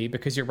a movie,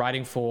 because you're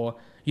writing for,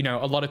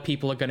 a lot of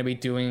people are going to be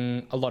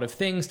doing a lot of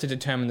things to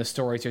determine the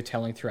stories you're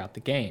telling throughout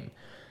the game.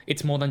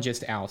 It's more than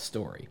just our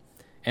story."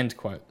 End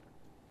quote.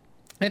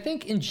 I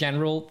think in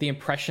general, the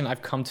impression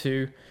I've come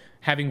to,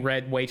 having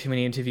read way too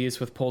many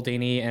interviews with Paul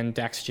Dini and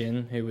Dax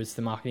Jin, who was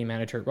the marketing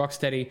manager at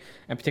Rocksteady,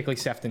 and particularly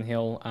Sefton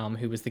Hill,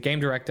 who was the game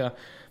director,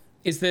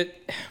 is that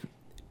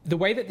the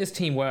way that this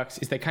team works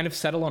is they kind of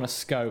settle on a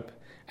scope,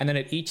 and then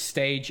at each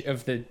stage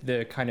of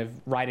the kind of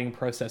writing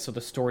process or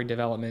the story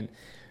development,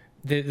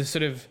 the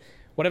sort of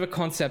whatever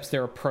concepts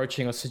they're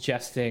approaching or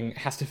suggesting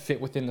has to fit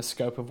within the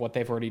scope of what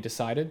they've already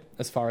decided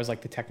as far as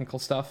like the technical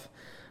stuff.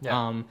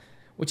 Yeah.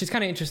 Which is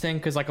kind of interesting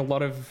because like a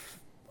lot of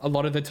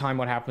the time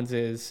what happens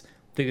is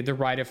the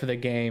writer for the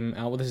game,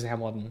 this is how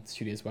modern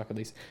studios work at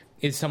least,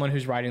 is someone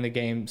who's writing the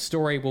game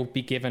story will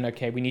be given,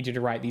 okay, we need you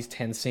to write these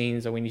 10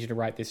 scenes, or we need you to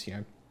write this,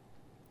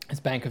 this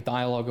bank of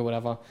dialogue or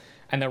whatever,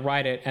 and they'll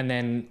write it, and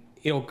then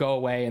it'll go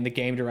away, and the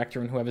game director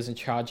and whoever's in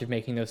charge of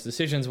making those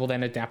decisions will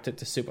then adapt it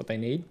to suit what they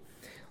need.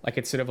 Like,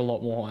 it's sort of a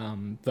lot more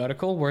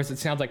vertical, whereas it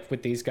sounds like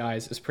with these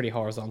guys, it's pretty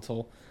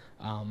horizontal.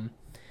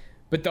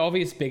 But the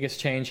obvious biggest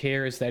change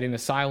here is that in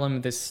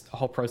Asylum,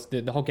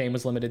 the whole game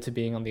was limited to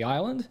being on the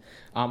island,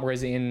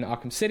 whereas in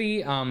Arkham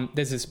City,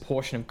 there's this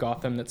portion of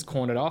Gotham that's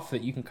cornered off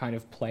that you can kind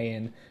of play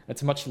in.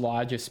 It's a much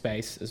larger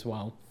space as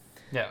well.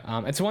 Yeah.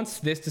 And so once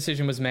this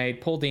decision was made,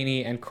 Paul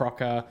Dini and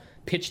Crocker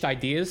pitched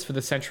ideas for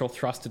the central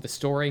thrust of the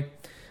story.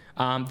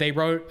 They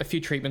wrote a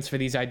few treatments for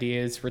these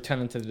ideas,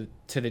 returned them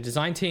to the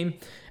design team,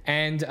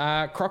 and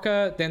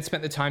Crocker then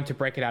spent the time to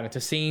break it out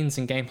into scenes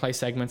and gameplay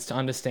segments to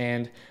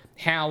understand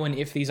how and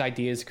if these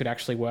ideas could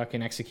actually work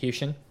in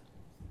execution.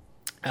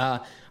 I'm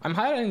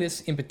highlighting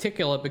this in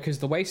particular because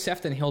the way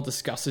Sefton Hill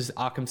discusses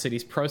Arkham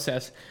City's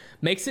process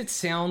makes it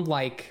sound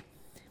like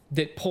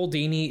that Paul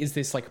Dini is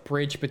this like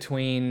bridge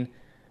between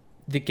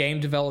the game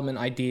development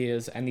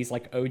ideas and these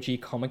like OG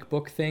comic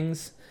book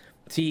things.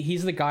 See,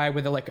 he's the guy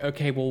where they're like,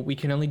 okay, well, we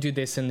can only do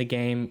this in the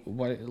game.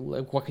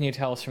 What can you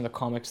tell us from the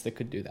comics that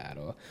could do that?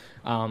 Or,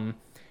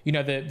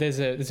 there's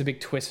a big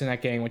twist in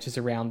that game, which is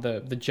around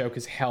the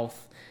Joker's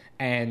health.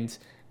 And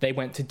they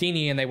went to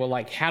Dini and they were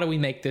like, how do we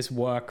make this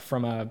work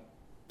from a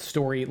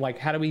story? Like,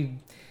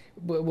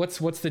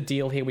 what's the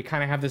deal here? We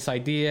kind of have this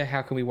idea.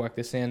 How can we work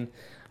this in?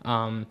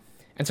 And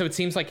so it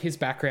seems like his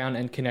background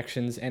and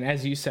connections, and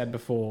as you said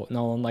before,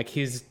 Nolan, like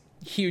his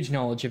huge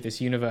knowledge of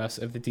this universe,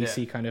 of the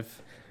DC kind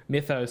of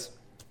mythos,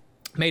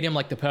 made him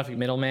like the perfect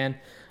middleman.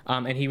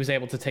 And he was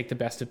able to take the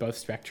best of both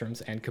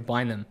spectrums and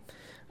combine them.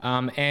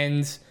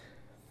 And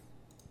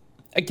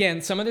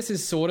again, some of this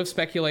is sort of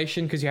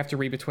speculation because you have to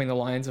read between the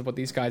lines of what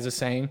these guys are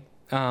saying.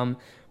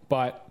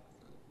 But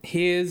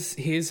here's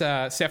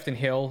Sefton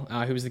Hill,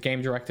 who was the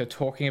game director,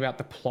 talking about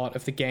the plot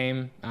of the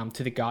game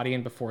to The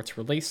Guardian before its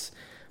release.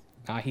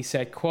 He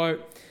said,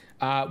 quote,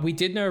 "We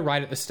did know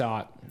right at the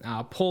start.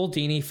 Paul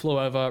Dini flew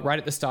over right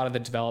at the start of the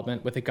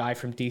development with a guy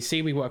from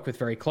DC we work with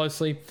very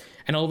closely,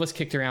 and all of us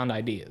kicked around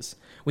ideas.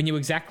 We knew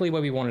exactly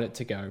where we wanted it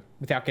to go,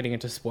 without getting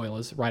into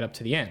spoilers, right up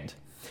to the end.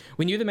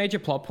 We knew the major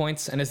plot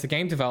points, and as the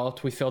game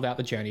developed, we filled out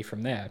the journey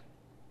from there.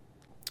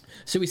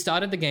 So we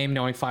started the game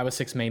knowing 5 or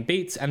 6 main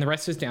beats, and the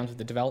rest is down to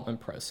the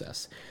development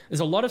process. There's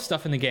a lot of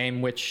stuff in the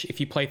game which, if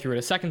you play through it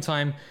a second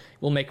time,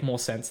 will make more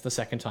sense the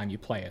second time you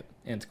play it,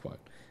 end quote.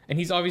 And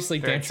he's obviously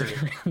Very dancing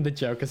true. around the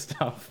Joker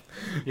stuff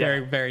Yeah. very,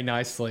 very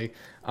nicely.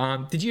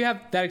 Did you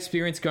have that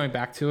experience going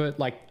back to it?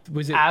 Like,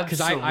 was it...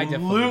 'cause I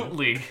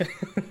definitely did.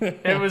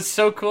 Absolutely. It was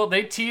so cool.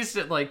 They teased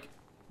it, like,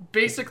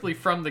 basically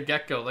from the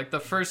get-go, like the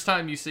first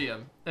time you see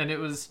him.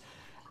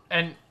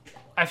 And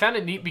I found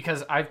it neat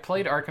because I've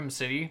played Arkham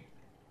City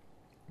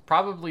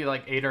probably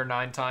like 8 or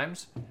 9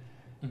 times.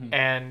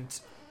 And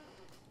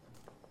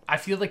I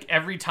feel like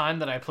every time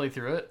that I play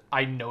through it,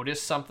 I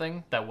notice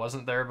something that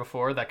wasn't there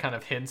before that kind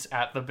of hints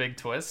at the big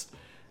twist.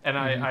 And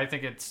I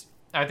think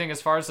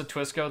as far as the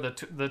twist go,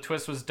 the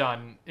twist was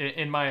done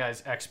in my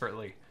eyes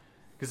expertly,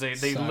 because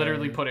they So-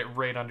 literally put it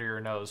right under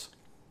your nose.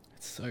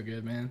 It's so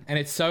good, man. And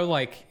it's so,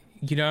 like,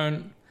 you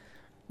don't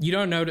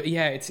notice...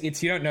 Yeah,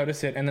 it's you don't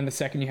notice it, and then the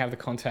second you have the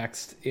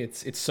context,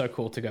 it's so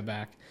cool to go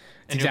back.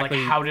 It's And you're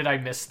like, how did I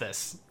miss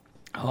this?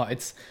 Oh,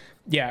 it's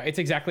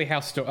exactly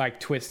how like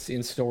twists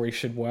in story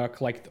should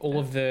work. Like all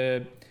of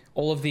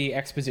the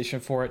exposition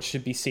for it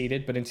should be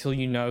seeded, but until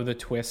you know the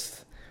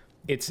twist,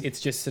 it's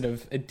just sort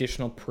of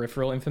additional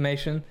peripheral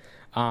information.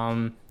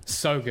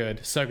 So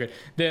good.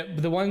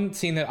 The one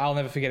scene that I'll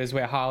never forget is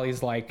where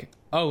Harley's like,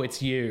 "Oh,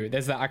 it's you."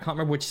 There's that, I can't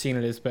remember which scene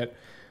it is, but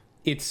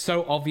it's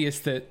so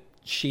obvious that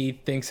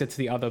she thinks it's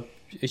the other.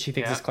 She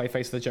thinks Yeah. it's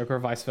Clayface the Joker, or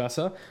vice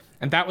versa.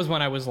 And that was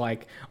when I was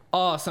like,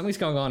 "Oh, something's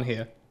going on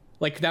here."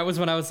 Like, that was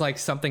when I was like,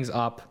 something's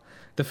up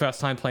the first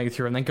time playing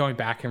through, and then going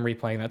back and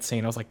replaying that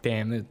scene, I was like,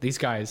 damn, these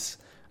guys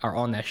are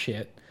on that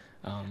shit.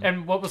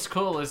 And what was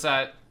cool is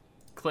that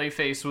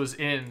Clayface was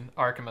in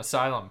Arkham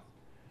Asylum.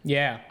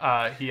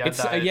 Yeah. He had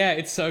It's that.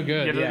 it's so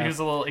good. He Yeah. was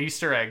a little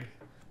Easter egg.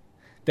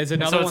 There's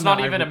another So one it's not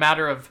that even a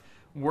matter of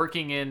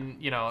working in,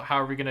 how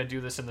are we going to do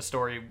this in the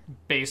story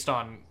based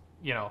on,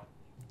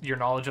 your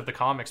knowledge of the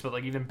comics, but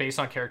like even based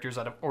on characters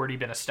that have already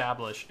been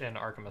established in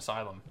Arkham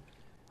Asylum.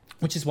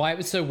 Which is why it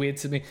was so weird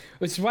to me.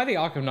 Which is why the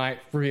Arkham Knight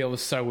reveal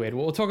was so weird.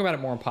 We'll talk about it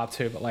more in part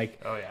 2, but like,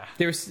 Oh yeah.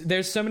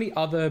 there's so many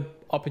other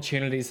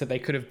opportunities that they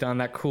could have done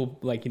that cool,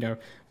 like,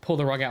 pull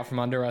the rug out from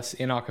under us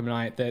in Arkham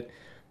Knight, that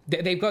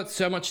they've got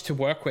so much to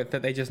work with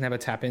that they just never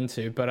tap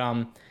into. But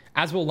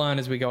as we'll learn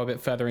as we go a bit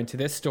further into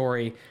this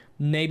story,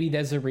 maybe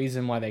there's a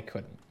reason why they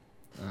couldn't.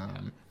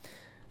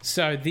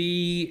 So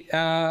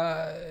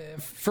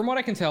from what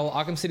I can tell,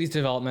 Arkham City's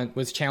development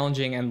was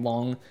challenging and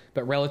long,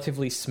 but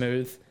relatively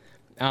smooth.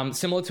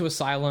 Similar to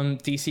Asylum,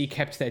 DC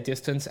kept their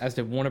distance, as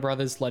did Warner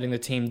Brothers, letting the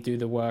team do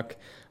the work,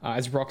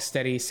 as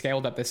Rocksteady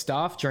scaled up their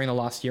staff during the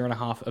last year and a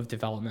half of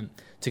development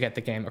to get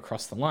the game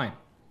across the line.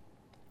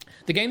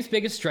 The game's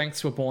biggest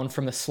strengths were born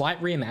from the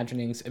slight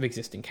reimaginings of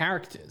existing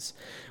characters.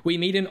 We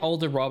meet an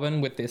older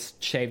Robin with this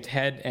shaved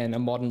head and a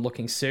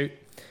modern-looking suit.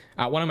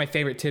 One of my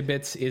favorite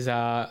tidbits is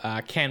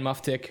Can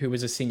Muftick, who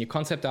was a senior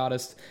concept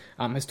artist,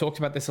 has talked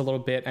about this a little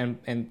bit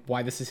and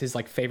why this is his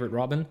favorite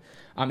Robin.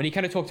 And he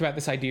kind of talked about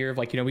this idea of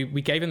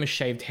we gave him a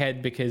shaved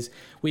head because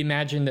we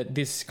imagined that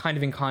this kind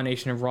of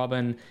incarnation of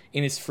Robin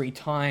in his free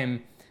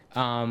time,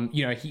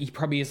 he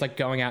probably is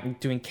going out and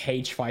doing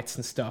cage fights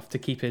and stuff to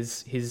keep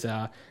his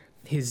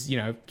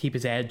keep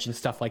his edge and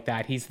stuff like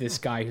that. He's this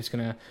guy who's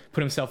going to put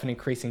himself in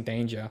increasing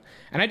danger.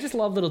 And I just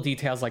love little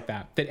details like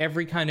that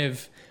every kind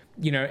of,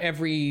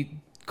 every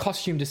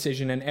costume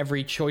decision and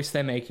every choice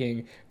they're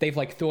making, they've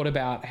thought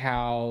about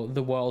how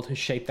the world has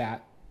shaped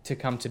that to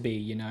come to be,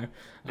 Yeah.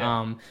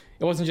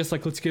 It wasn't just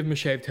let's give him a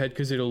shaved head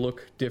because it'll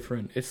look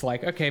different. It's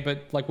okay,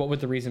 but what would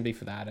the reason be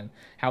for that, and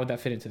how would that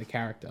fit into the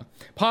character?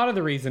 Part of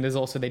the reason is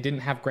also they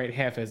didn't have great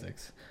hair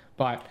physics,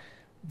 but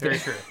Very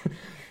true.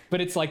 But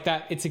it's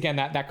that it's again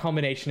that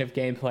combination of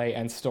gameplay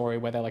and story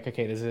where they're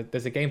okay,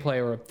 there's a gameplay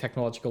or a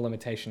technological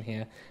limitation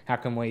here. How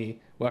can we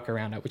work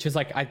around it? Which is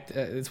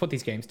it's what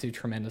these games do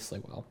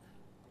tremendously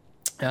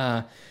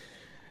well.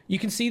 You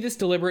can see this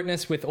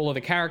deliberateness with all of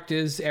the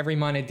characters. Every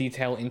minor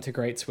detail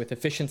integrates with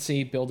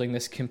efficiency, building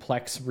this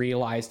complex,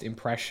 realized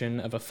impression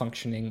of a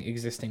functioning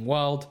existing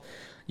world.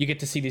 You get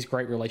to see these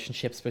great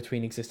relationships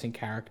between existing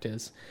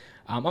characters.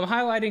 I'm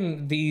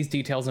highlighting these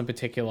details in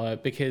particular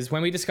because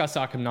when we discuss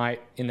Arkham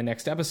Knight in the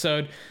next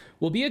episode,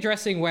 we'll be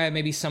addressing where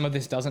maybe some of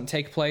this doesn't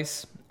take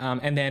place,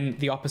 and then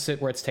the opposite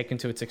where it's taken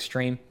to its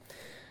extreme.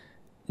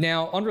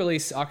 Now, on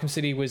release, Arkham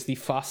City was the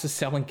fastest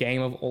selling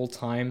game of all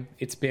time.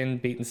 It's been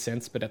beaten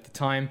since, but at the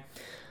time,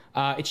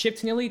 it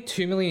shipped nearly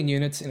 2 million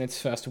units in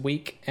its first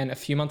week and a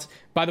few months.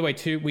 By the way,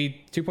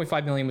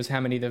 2.5 million was how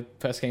many the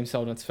first game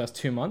sold in its first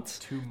 2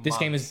 months. This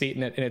game has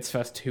beaten it in its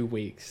first 2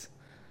 weeks.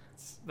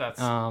 That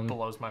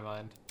blows my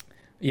mind.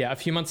 Yeah, a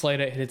few months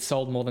later, it had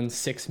sold more than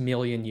 6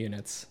 million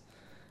units,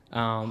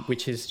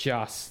 which is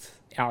just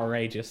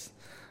outrageous.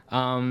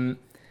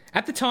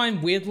 At the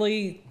time,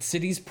 weirdly,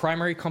 City's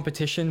primary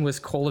competition was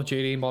Call of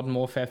Duty Modern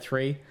Warfare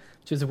 3,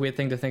 which is a weird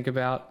thing to think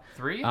about.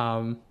 3?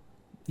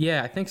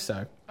 Yeah, I think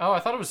so. Oh, I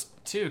thought it was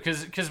 2,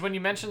 because when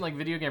you mentioned like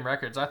video game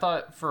records, I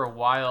thought for a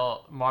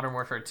while Modern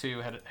Warfare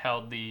 2 had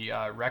held the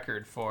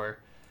record for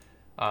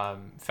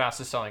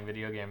fastest selling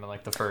video game in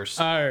like the first.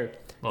 Oh,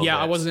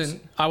 yeah.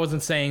 bit. I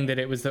wasn't saying that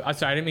it was the.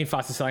 Sorry, I didn't mean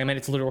fastest selling. I meant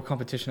its literal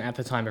competition at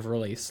the time of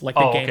release, like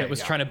the game okay, it was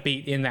yeah. trying to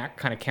beat in that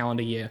kind of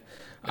calendar year.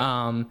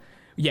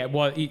 Yeah,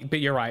 well, but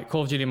you're right.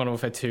 Call of Duty Modern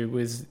Warfare 2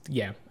 was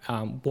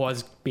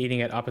beating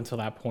it up until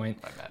that point.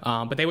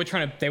 But they were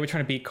trying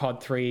to beat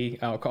COD 3,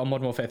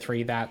 Modern Warfare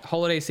 3 that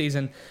holiday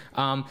season,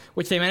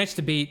 which they managed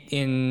to beat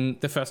in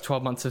the first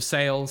 12 months of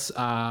sales.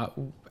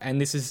 And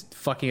this is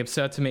fucking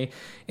absurd to me.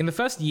 In the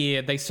first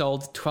year, they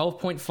sold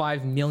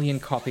 12.5 million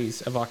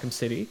copies of Arkham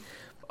City,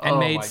 and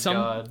made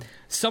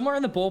somewhere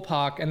in the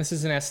ballpark, and this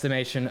is an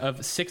estimation of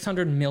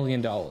 $600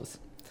 million.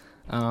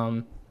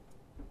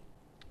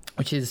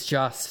 Which is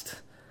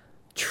just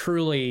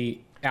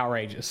truly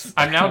outrageous.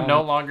 I'm now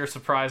no longer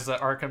surprised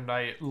that Arkham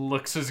Knight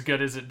looks as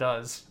good as it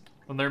does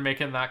when they're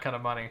making that kind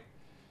of money.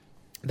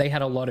 They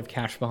had a lot of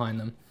cash behind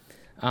them.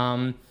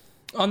 On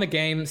the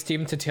game,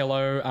 Stephen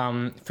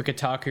Totilo for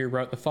Kotaku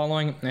wrote the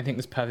following, and I think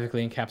this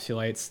perfectly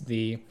encapsulates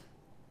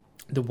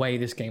the way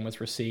this game was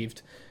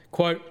received.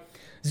 Quote,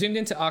 zoomed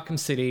into Arkham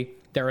City,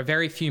 there are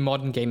very few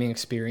modern gaming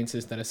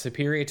experiences that are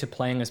superior to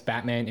playing as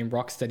Batman in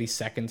Rocksteady's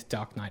second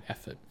Dark Knight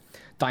effort.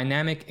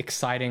 Dynamic,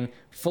 exciting,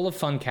 full of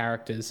fun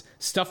characters,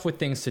 stuffed with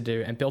things to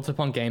do, and built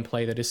upon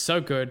gameplay that is so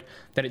good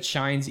that it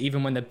shines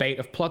even when the bait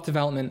of plot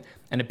development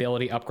and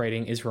ability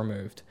upgrading is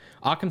removed.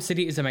 Arkham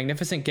City is a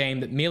magnificent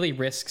game that merely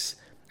risks,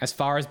 as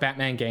far as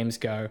Batman games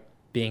go,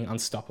 being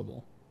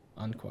unstoppable.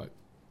 Unquote.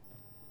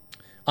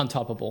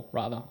 Untoppable,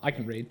 rather. I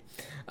can read.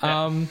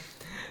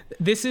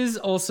 This is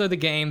also the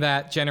game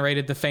that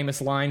generated the famous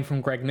line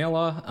from Greg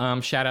Miller.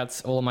 Shout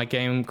outs all of my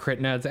game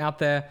crit nerds out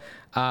there.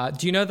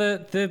 Do you know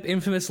the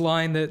infamous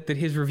line that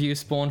his review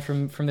spawned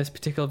from this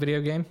particular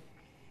video game?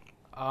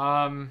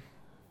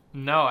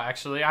 No,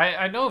 actually.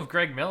 I know of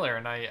Greg Miller,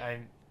 and I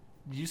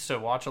used to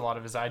watch a lot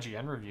of his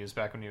IGN reviews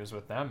back when he was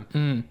with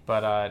them.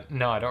 But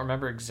no, I don't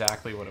remember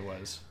exactly what it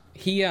was.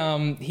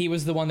 He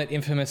was the one that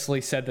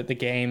infamously said that the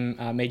game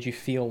made you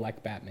feel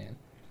like Batman.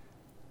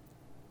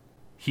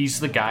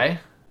 He's the guy?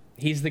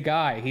 He's the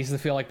guy. He's the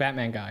feel like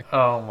Batman guy.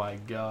 Oh my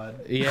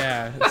god.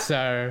 Yeah,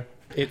 so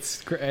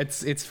it's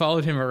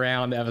followed him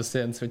around ever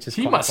since, which is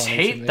he quite must funny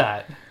hate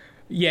that.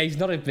 Yeah, he's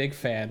not a big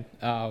fan.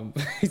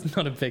 He's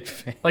not a big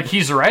fan. Like,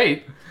 he's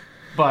right,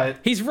 but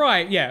he's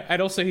right. Yeah,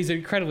 and also he's an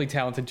incredibly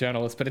talented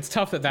journalist. But it's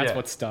tough that's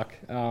what's stuck.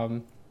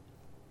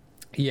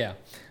 Yeah,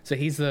 so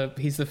he's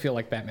the feel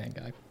like Batman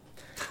guy,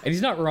 and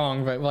he's not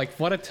wrong. But like,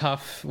 what a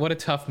tough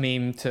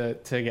meme to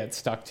get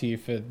stuck to you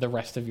for the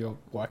rest of your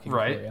working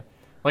career.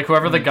 Like,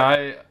 whoever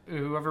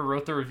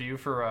wrote the review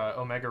for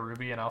Omega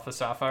Ruby and Alpha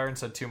Sapphire and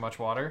said too much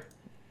water.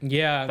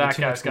 Yeah, that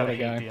guy's gotta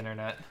hate the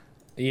internet.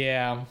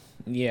 Yeah.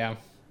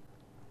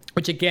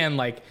 Which again,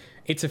 like,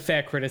 it's a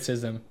fair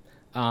criticism.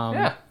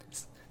 Yeah.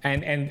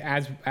 And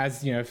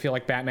as you know, feel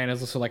like Batman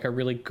is also like a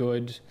really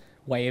good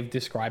way of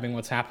describing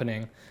what's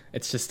happening.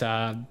 It's just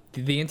the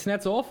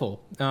internet's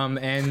awful.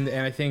 And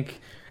I think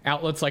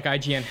outlets like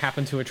IGN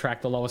happen to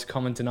attract the lowest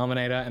common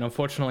denominator, and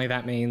unfortunately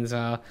that means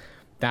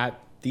that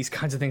these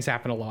kinds of things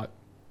happen a lot.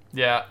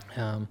 Yeah.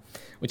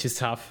 Which is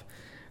tough.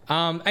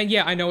 And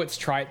yeah, I know it's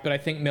trite, but I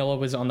think Miller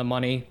was on the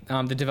money.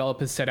 The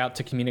developers set out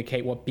to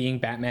communicate what being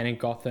Batman in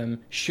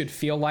Gotham should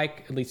feel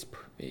like, at least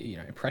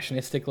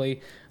impressionistically,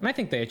 and I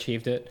think they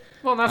achieved it.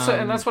 Well,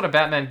 that's what a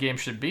Batman game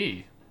should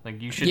be.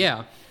 Like, you should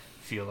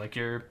feel like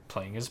you're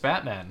playing as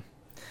Batman.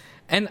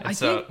 And I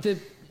think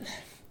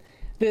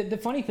the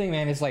funny thing,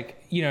 man, is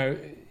like,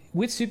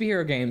 with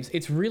superhero games,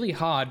 it's really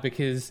hard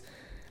because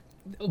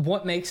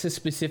what makes a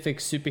specific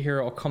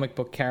superhero or comic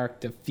book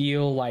character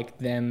feel like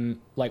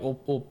them,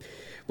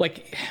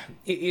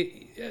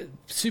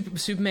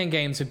 Superman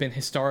games have been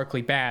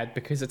historically bad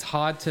because it's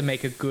hard to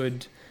make a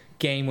good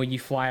game where you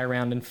fly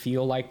around and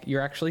feel like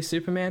you're actually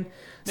Superman.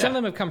 Some of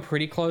them have come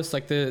pretty close,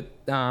 like the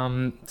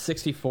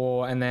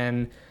 64, and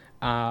then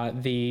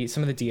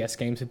some of the DS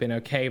games have been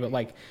okay, but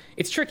like,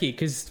 it's tricky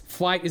because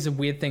flight is a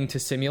weird thing to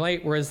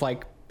simulate, whereas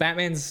like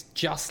Batman's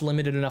just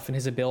limited enough in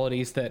his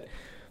abilities that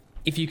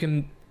if you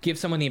can give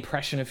someone the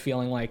impression of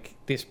feeling like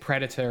this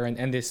predator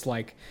and this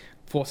like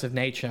force of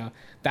nature,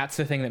 that's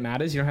the thing that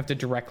matters. You don't have to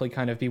directly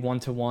kind of be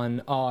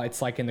one-to-one,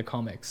 it's like in the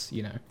comics,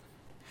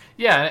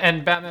 Yeah,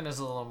 and Batman is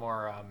a little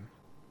more,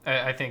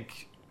 I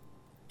think,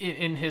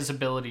 in his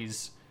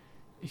abilities,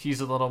 he's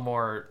a little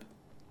more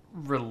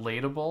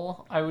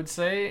relatable, I would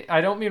say. I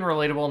don't mean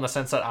relatable in the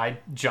sense that I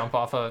jump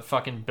off a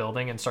fucking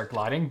building and start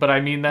gliding, but I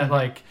mean that,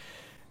 like,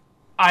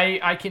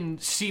 I can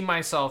see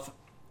myself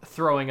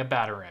throwing a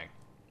Batarang.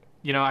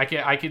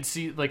 I could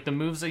see, like, the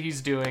moves that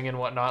he's doing and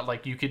whatnot,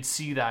 like, you could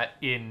see that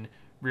in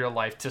real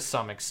life to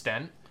some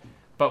extent.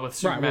 But with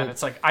Superman,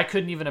 it's like, I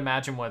couldn't even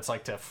imagine what it's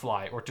like to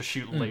fly or to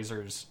shoot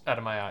lasers out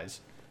of my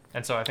eyes.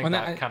 And so I think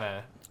that kind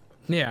of...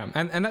 Yeah,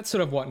 and that's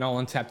sort of what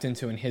Nolan tapped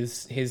into in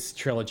his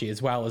trilogy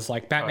as well, is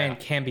like Batman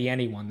can be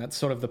anyone. That's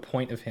sort of the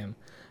point of him.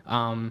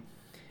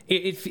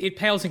 it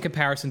pales in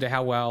comparison to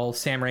how well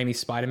Sam Raimi's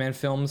Spider-Man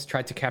films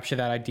tried to capture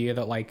that idea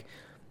that like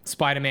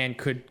Spider-Man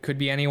could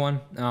be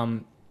anyone.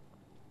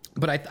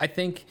 But I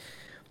think,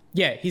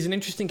 yeah, he's an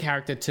interesting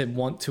character to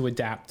want to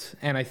adapt,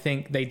 and I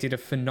think they did a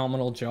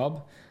phenomenal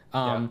job.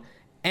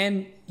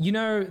 And you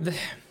know,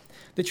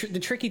 the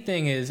tricky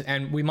thing is,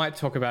 and we might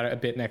talk about it a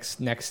bit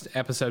next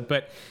episode,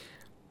 but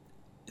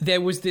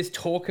there was this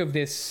talk of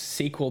this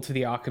sequel to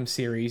the Arkham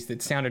series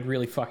that sounded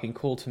really fucking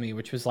cool to me,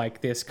 which was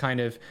like this kind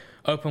of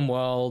open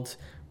world,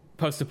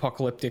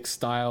 post-apocalyptic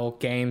style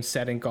game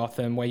set in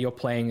Gotham where you're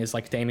playing as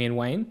like Damian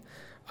Wayne.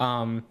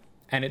 And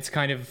it's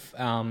kind of,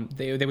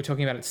 they were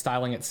talking about it,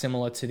 styling it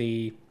similar to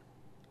the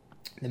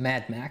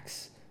Mad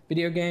Max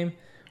video game,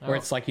 where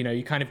it's like, you know,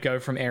 you kind of go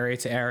from area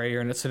to area,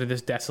 and it's sort of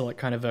this desolate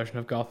kind of version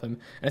of Gotham.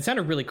 And it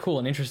sounded really cool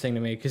and interesting to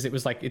me because it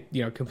was like,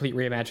 you know, complete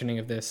reimagining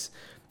of this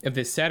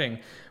setting.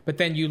 But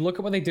then you look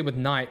at what they did with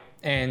Night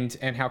and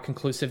how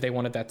conclusive they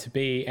wanted that to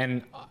be,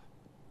 and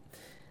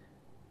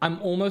I'm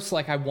almost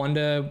like, I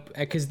wonder,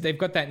 because they've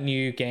got that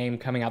new game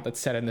coming out that's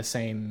set in the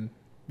same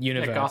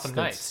universe. Yeah,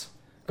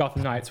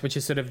 Gotham Knights, which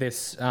is sort of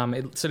this,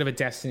 it's sort of a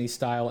Destiny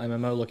style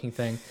MMO looking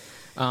thing.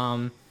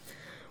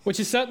 Which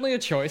is certainly a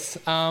choice.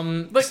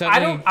 Look,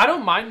 certainly... I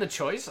don't mind the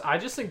choice. I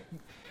just think,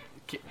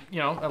 you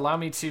know, allow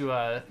me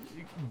to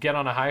get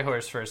on a high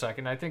horse for a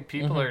second. I think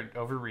people are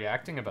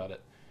overreacting about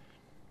it.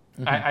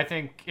 I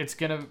think it's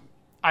gonna.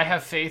 I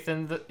have faith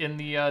in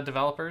the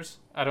developers.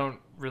 I don't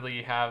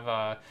really have.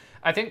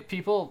 I think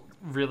people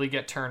really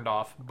get turned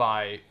off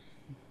by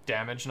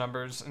damage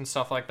numbers and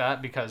stuff like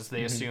that because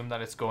they assume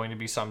that it's going to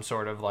be some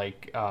sort of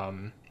like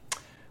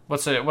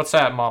what's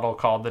that model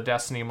called? The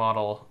Destiny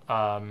model.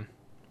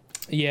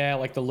 Yeah,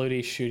 like the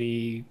looty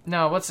shooty.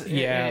 No,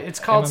 it's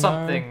called MMO?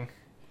 Something.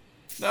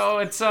 No,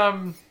 it's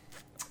son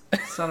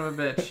of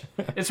a bitch.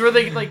 It's where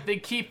they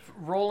keep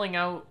rolling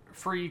out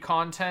free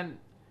content.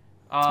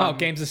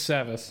 Games as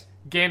service.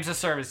 Games as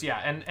service, yeah,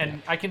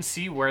 and I can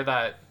see where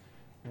that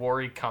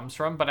worry comes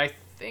from, but I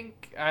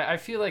think I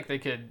feel like they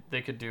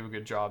could do a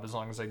good job as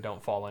long as they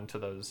don't fall into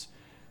those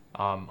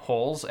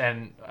holes,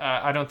 and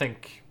I don't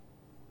think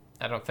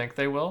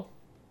they will.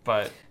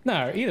 But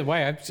no, either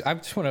way, I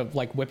just want to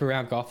like whip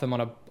around Gotham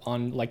on a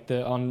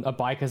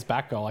biker's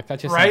back goal. Like that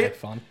just sounds like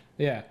fun.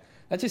 Yeah,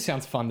 that just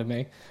sounds fun to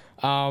me.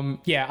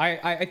 Yeah,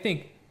 I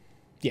think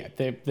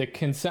the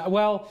concern.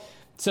 Well,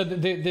 so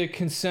the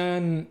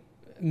concern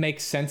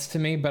makes sense to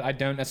me, but I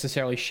don't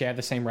necessarily share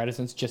the same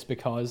reticence just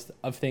because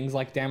of things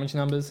like damage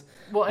numbers.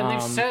 Well,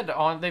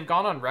 and they've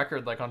gone on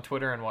record, like on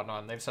Twitter and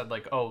whatnot, and they've said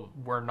like, oh,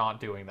 we're not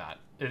doing that.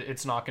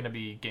 It's not going to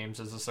be games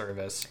as a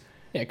service.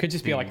 Yeah, it could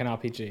just be like an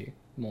RPG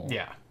more.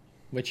 Yeah.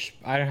 Which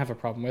I don't have a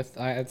problem with.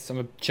 I'm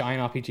a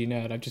giant RPG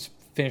nerd. I've just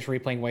finished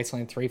replaying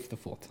Wasteland 3 for the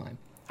 4th time.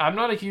 I'm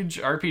not a huge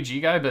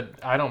RPG guy, but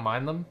I don't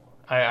mind them.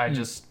 I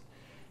just...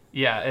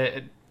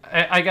 Yeah,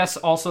 I guess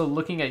also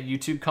looking at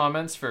YouTube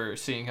comments for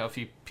seeing how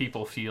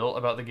people feel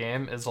about the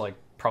game is like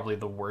probably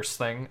the worst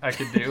thing I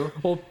could do.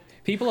 Well,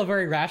 people are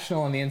very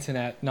rational on the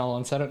internet,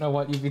 Nolan, so I don't know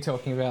what you'd be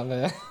talking about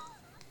there.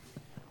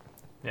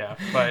 Yeah,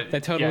 but they're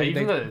totally,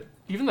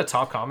 even the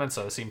top comments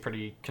though seem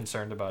pretty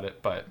concerned about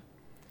it, but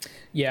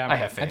yeah, I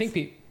have faith. I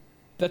think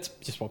that's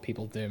just what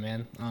people do,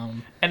 man.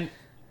 And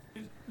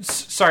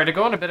sorry to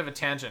go on a bit of a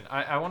tangent.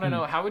 I want to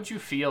know, how would you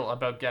feel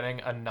about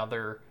getting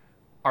another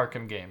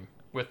Arkham game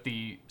with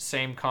the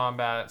same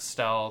combat,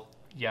 stealth,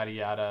 yada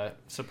yada?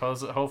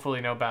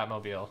 Hopefully no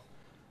Batmobile.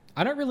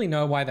 I don't really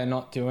know why they're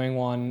not doing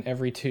one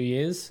every 2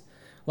 years.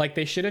 Like,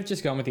 they should have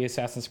just gone with the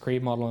Assassin's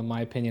Creed model, in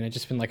my opinion, and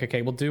just been like,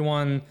 okay, we'll do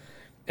one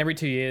every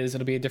 2 years.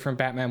 It'll be a different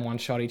Batman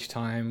one-shot each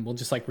time. We'll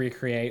just, like,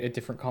 recreate a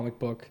different comic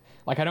book.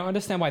 Like, I don't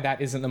understand why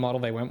that isn't the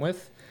model they went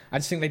with. I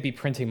just think they'd be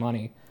printing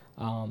money.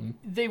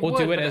 They would,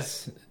 do it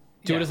as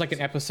like an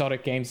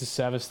episodic games as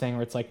service thing,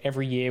 where it's like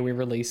every year we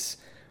release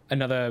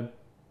another,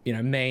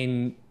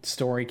 main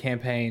story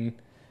campaign.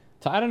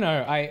 So I don't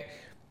know.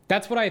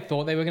 That's what I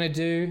thought they were going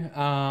to do.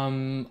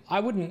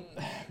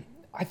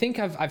 I think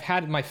I've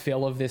had my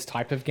fill of this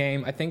type of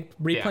game. I think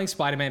replaying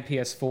Spider-Man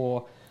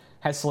PS4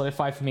 has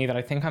solidified for me that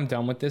I think I'm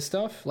done with this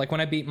stuff. Like,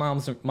 when I beat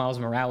Miles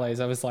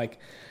Morales, I was like,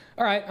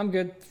 all right, I'm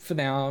good for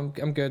now.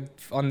 I'm good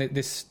on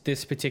this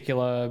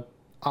particular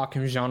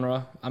Arkham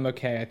genre. I'm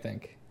okay, I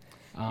think.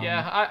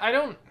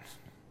 I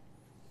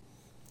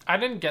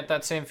didn't get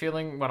that same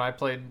feeling when I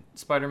played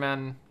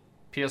Spider-Man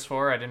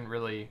PS4. I didn't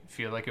really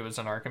feel like it was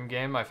an Arkham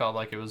game. I felt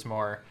like it was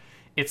more...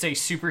 It's a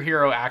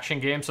superhero action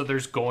game, so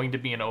there's going to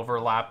be an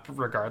overlap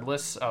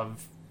regardless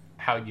of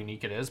how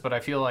unique it is. But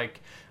I feel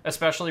like,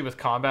 especially with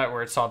combat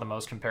where it saw the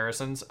most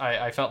comparisons,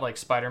 I felt like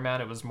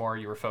Spider-Man, it was more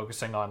you were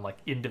focusing on like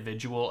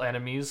individual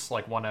enemies,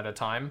 like one at a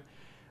time.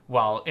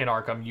 While in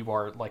Arkham, you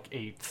are like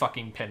a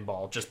fucking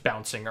pinball just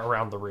bouncing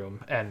around the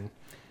room. And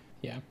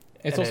yeah,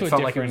 it's also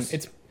different.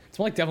 It's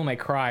more like Devil May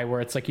Cry,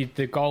 where it's like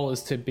the goal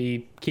is to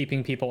be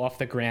keeping people off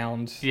the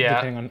ground. Yeah,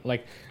 depending on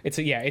like it's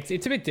a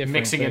bit different.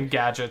 Mixing in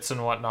gadgets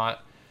and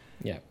whatnot.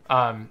 Yeah.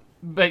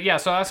 But yeah,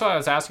 so that's what I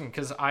was asking,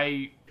 because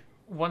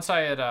once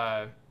I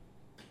had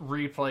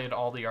replayed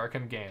all the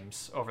Arkham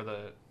games over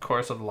the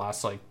course of the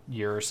last like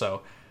year or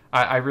so,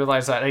 I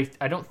realized that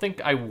I don't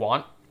think I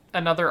want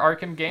another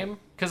Arkham game,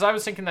 because I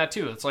was thinking that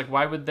too. It's like,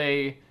 why would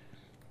they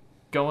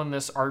go in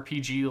this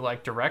RPG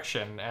like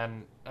direction?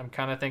 And I'm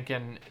kind of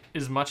thinking,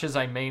 as much as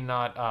I may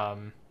not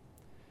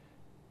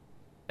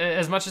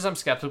as much as I'm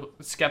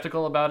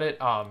skeptical about it,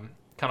 kind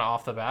of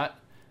off the bat,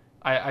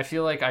 I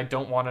feel like I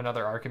don't want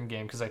another Arkham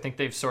game, because I think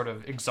they've sort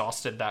of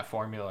exhausted that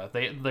formula.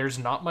 There's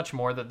not much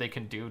more that they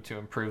can do to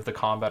improve the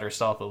combat or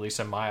stealth, at least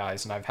in my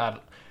eyes. And I've had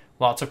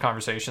lots of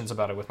conversations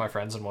about it with my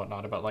friends and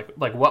whatnot, about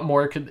like what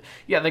more could...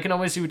 Yeah, they can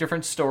always do a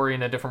different story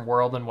in a different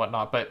world and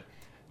whatnot, but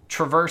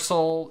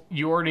traversal,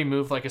 you already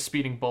move like a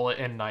speeding bullet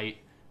in Night.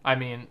 I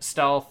mean,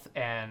 stealth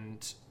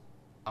and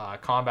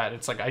combat,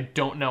 it's like, I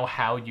don't know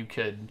how you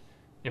could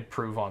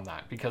improve on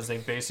that, because they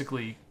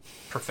basically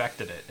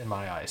perfected it in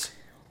my eyes.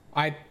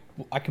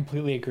 I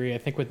completely agree. I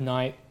think with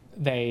Night,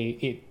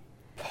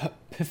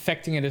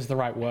 perfecting it is the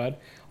right word.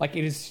 Like,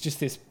 it is just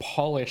this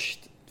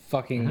polished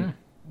fucking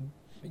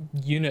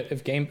unit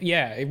of game.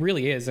 Yeah, it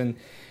really is. And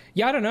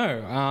yeah, I don't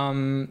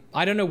know.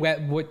 I don't know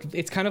what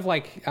it's kind of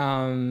like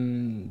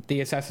the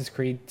Assassin's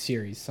Creed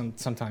series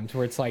sometimes,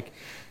 where it's like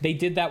they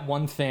did that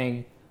one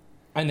thing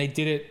and they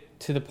did it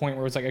to the point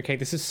where it's like, okay,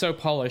 this is so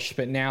polished,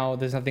 but now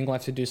there's nothing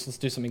left to do, so let's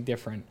do something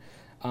different.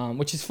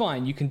 Which is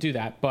fine. You can do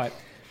that, but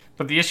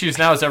the issues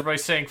now is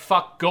everybody's saying,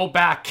 fuck, go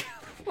back.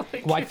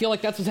 Like, well, I feel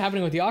like that's what's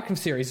happening with the Arkham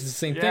series. It's the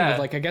same thing. It's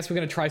like, I guess we're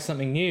going to try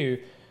something new.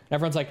 And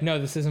everyone's like, no,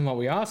 this isn't what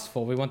we asked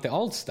for. We want the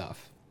old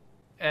stuff.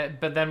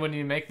 But then when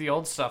you make the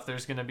old stuff,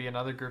 there's going to be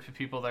another group of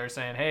people that are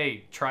saying,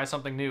 hey, try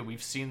something new.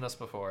 We've seen this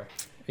before.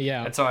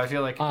 Yeah. And so I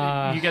feel like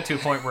you get to a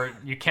point where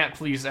you can't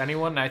please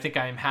anyone. And I think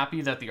I am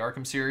happy that the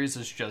Arkham series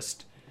is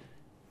just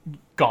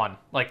gone.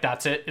 Like,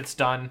 that's it. It's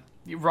done.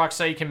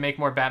 Rocksteady can make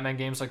more Batman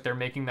games, like they're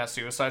making that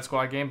Suicide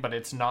Squad game, but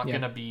it's not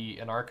going to be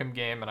an Arkham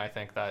game. And I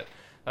think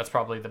that's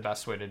probably the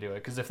best way to do it.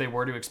 Because if they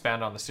were to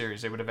expand on the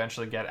series, they would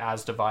eventually get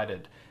as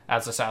divided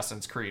as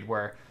Assassin's Creed,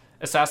 where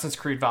Assassin's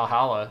Creed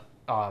Valhalla...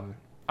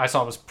 I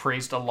saw was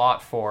praised a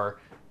lot for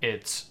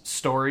its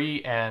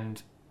story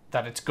and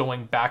that it's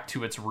going back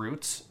to its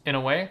roots in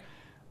a way.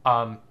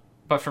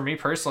 But for me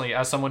personally,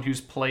 as someone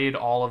who's played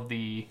all of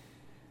the...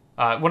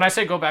 when I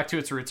say go back to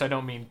its roots, I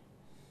don't mean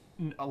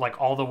like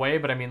all the way,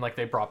 but I mean like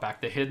they brought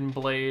back the Hidden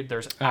Blade.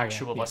 There's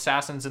actual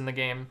assassins in the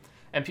game.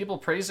 And people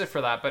praise it for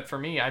that. But for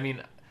me, I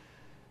mean,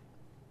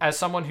 as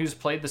someone who's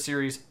played the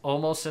series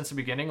almost since the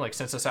beginning, like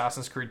since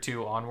Assassin's Creed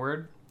 2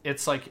 onward,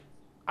 it's like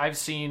I've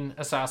seen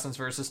Assassins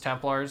versus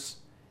Templars.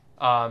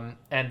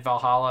 And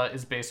Valhalla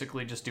is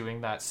basically just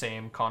doing that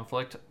same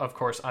conflict, of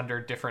course, under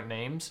different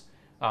names.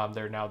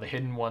 They're now the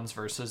Hidden Ones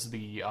versus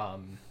the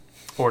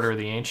Order of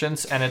the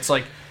Ancients. And it's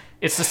like,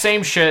 it's the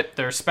same shit.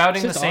 They're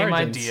spouting the same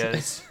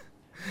ideas.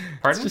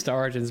 Pardon? It's just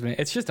Origins, man.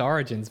 It's just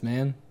Origins,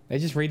 man. They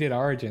just redid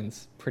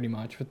Origins, pretty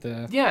much, with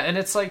the... Yeah, and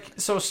it's like,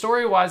 so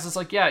story-wise, it's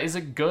like, yeah, is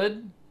it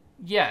good?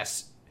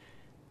 Yes.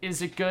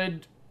 Is it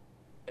good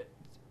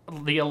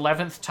the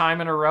 11th time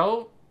in a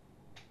row?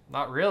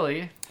 Not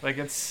really. Like,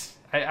 it's...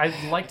 I'd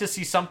like to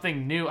see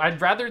something new.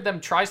 I'd rather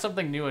them try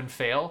something new and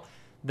fail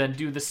than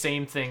do the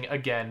same thing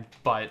again,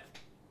 but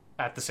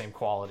at the same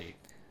quality.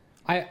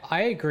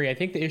 I agree. I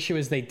think the issue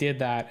is they did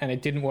that and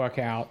it didn't work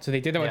out. So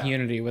they did that with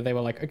Unity, where they were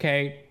like,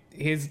 okay,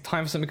 here's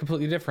time for something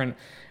completely different.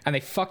 And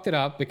they fucked it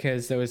up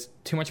because there was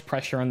too much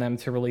pressure on them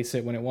to release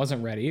it when it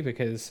wasn't ready,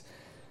 because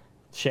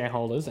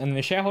shareholders. And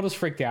the shareholders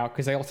freaked out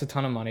because they lost a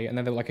ton of money. And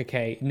then they were like,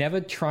 okay, never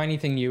try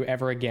anything new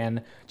ever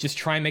again. Just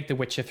try and make The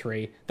Witcher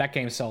 3. That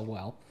game sold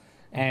well.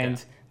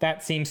 And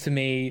that seems to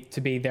me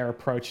to be their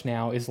approach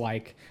now, is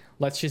like,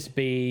 let's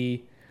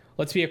be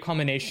a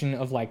combination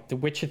of like The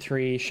Witcher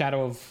 3,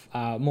 Shadow of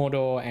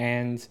Mordor,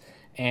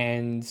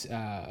 and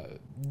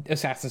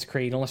Assassin's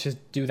Creed, and let's just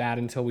do that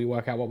until we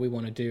work out what we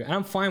want to do. And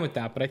I'm fine with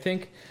that. But I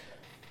think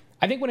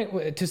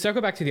to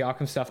circle back to the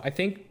Arkham stuff, I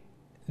think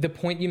the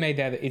point you made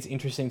there that is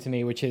interesting to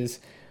me, which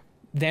is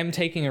them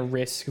taking a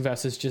risk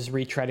versus just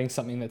retreading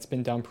something that's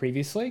been done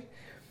previously.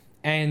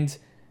 And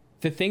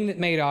the thing that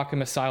made Arkham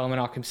Asylum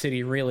and Arkham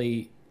City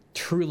really,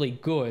 truly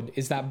good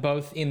is that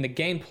both in the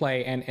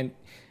gameplay and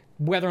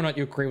whether or not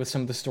you agree with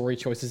some of the story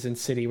choices in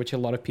City, which a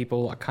lot of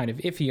people are kind of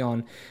iffy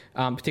on,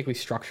 particularly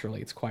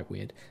structurally, it's quite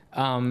weird.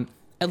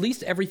 At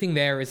least everything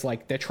there is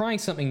like, they're trying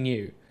something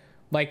new.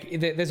 Like,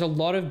 there's a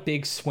lot of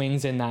big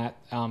swings in that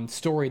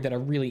story that are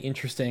really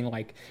interesting.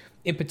 Like,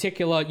 in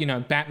particular, you know,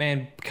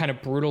 Batman kind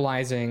of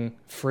brutalizing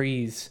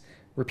Freeze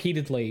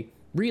repeatedly,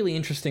 really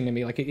interesting to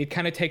me. Like, it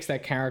kind of takes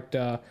that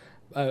character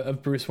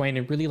of Bruce Wayne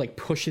and really like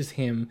pushes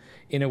him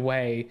in a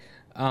way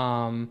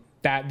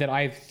that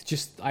I've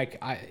just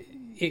like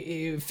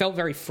it felt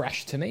very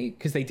fresh to me,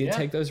 because they did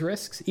take those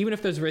risks. Even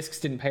if those risks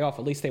didn't pay off,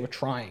 at least they were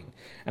trying.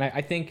 And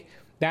I think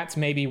that's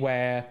maybe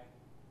where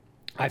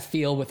I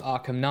feel with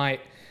Arkham Knight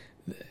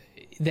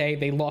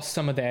they lost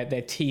some of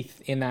their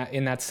teeth in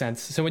that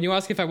sense. So when you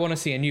ask if I want to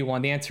see a new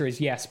one, the answer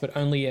is yes, but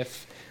only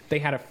if they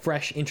had a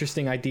fresh,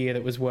 interesting idea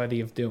that was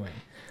worthy of doing.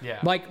 Yeah.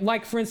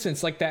 Like for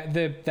instance, like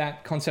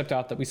that concept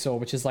art that we saw,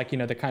 which is like, you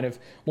know, the kind of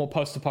more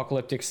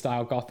post-apocalyptic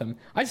style Gotham.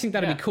 I just think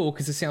that'd be cool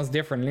because it sounds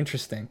different and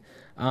interesting.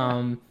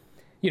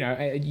 You know,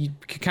 you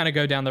could kind of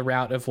go down the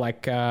route of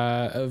like, you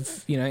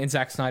know, in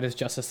Zack Snyder's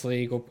Justice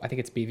League, or I think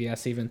it's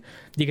BVS even,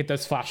 you get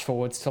those flash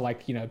forwards to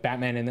like, you know,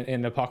 Batman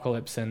in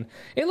Apocalypse, and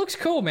it looks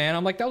cool, man.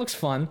 I'm like, that looks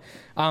fun.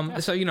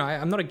 So, you know,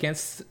 I'm not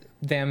against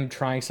them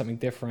trying something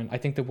different. I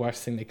think the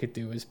worst thing they could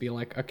do is be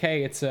like,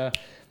 okay, it's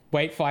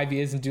wait 5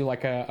 years and do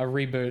like a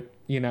reboot,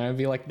 you know, and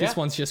be like, this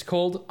one's just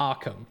called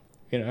Arkham,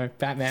 you know,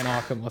 Batman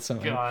Arkham or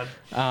something. God.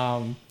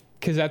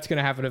 Because that's going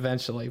to happen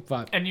eventually.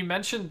 But And you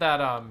mentioned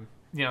that,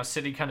 you know,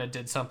 City kind of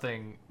did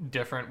something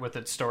different with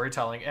its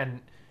storytelling, and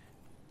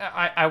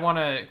I want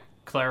to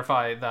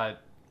clarify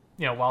that,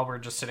 you know, while we're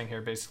just sitting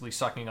here basically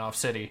sucking off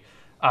City,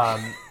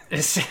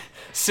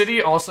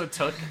 City also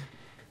took,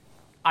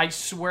 I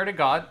swear to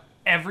God,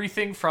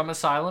 everything from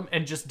Asylum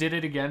and just did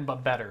it again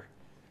but better.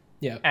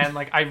 yeah. And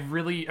like, I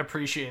really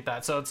appreciate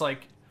that. So it's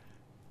like,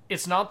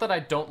 it's not that I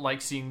don't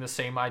like seeing the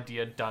same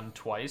idea done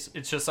twice,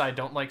 it's just I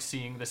don't like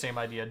seeing the same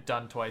idea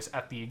done twice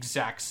at the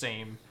exact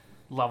same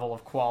level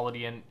of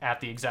quality and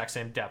at the exact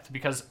same depth,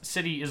 because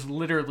City is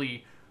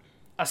literally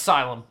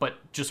Asylum but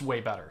just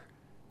way better.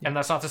 And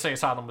that's not to say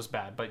Asylum was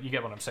bad, but you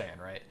get what I'm saying,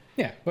 right?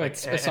 Yeah, but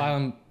it's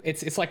Asylum.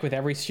 It's like with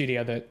every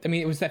studio that, I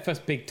mean, it was their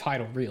first big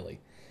title, really.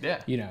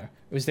 Yeah. You know,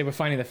 it was, they were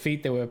finding their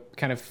feet. They were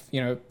kind of,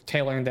 you know,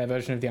 tailoring their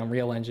version of the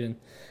Unreal Engine.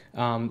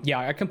 Yeah,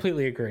 I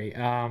completely agree.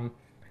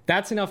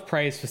 That's enough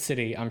praise for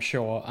City, I'm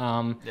sure.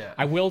 Yeah.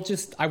 I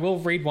will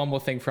read one more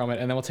thing from it,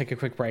 and then we'll take a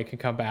quick break and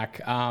come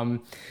back.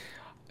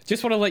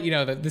 Just want to let you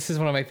know that this is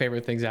one of my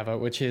favorite things ever,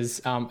 which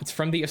is it's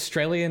from the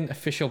Australian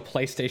official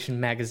PlayStation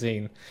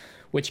magazine,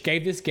 which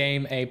gave this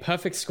game a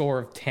perfect score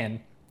of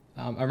 10.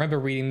 I remember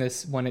reading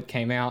this when it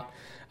came out,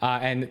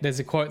 and there's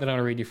a quote that I want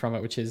to read you from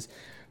it, which is,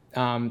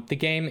 the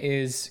game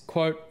is,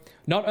 quote,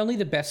 "Not only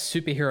the best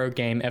superhero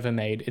game ever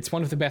made, it's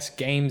one of the best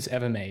games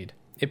ever made.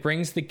 It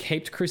brings the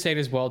Caped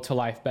Crusaders world to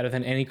life better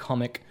than any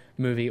comic,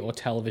 movie, or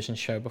television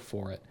show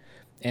before it."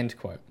 End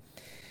quote.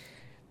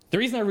 The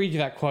reason I read you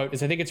that quote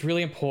is I think it's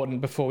really important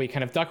before we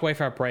kind of duck away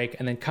for our break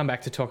and then come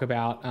back to talk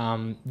about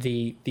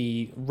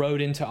the road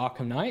into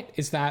Arkham Knight,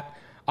 is that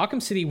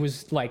Arkham City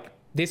was like,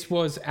 this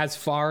was, as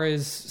far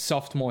as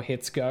sophomore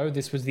hits go,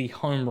 this was the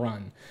home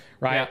run,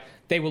 right? Yeah.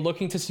 They were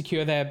looking to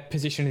secure their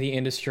position in the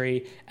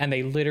industry, and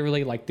they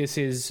literally, like,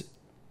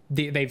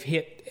 they've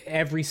hit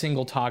every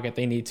single target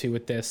they need to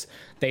with this.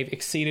 They've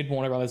exceeded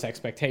Warner Brothers'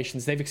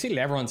 expectations. They've exceeded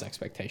everyone's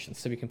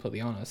expectations, to be completely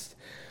honest.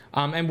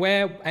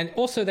 And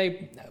also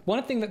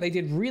one thing that they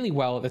did really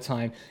well at the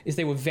time is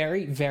they were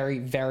very, very,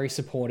 very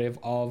supportive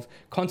of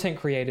content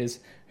creators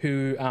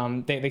who,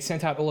 they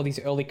sent out all of these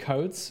early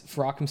codes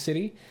for Arkham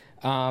City,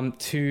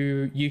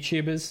 to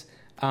YouTubers,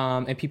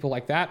 and people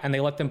like that, and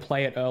they let them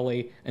play it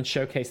early and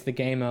showcase the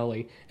game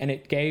early. And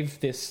it gave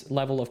this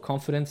level of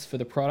confidence for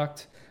the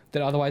product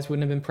that otherwise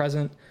wouldn't have been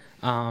present.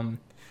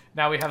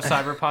 Now we have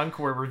Cyberpunk,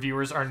 where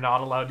reviewers are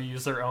not allowed to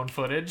use their own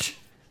footage.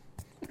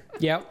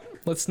 Yep.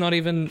 Let's talk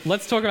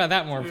about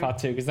that more in part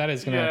 2, because that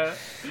is gonna,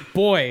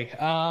 boy.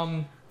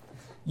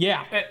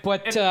 Yeah,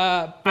 but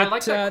I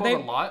like that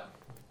quote a lot.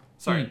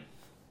 Sorry,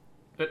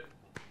 but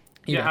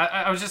yeah,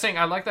 I was just saying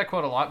I like that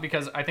quote a lot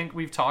because I think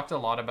we've talked a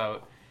lot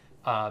about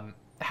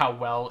how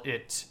well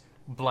it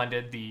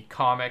blended the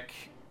comic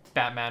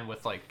Batman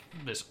with like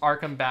this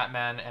Arkham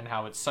Batman, and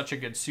how it's such a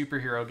good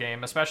superhero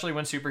game, especially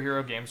when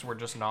superhero games were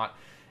just not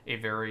a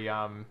very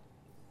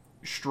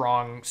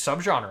strong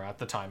subgenre at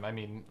the time. I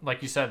mean,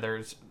 like you said,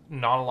 there's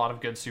not a lot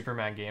of good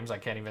Superman games. I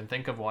can't even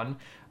think of one.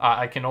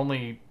 I can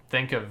only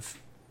think of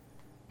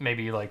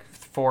maybe like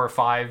 4 or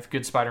 5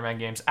 good Spider-Man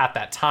games at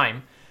that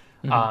time.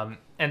 Mm-hmm.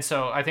 And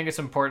so I think it's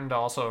important to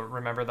also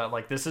remember that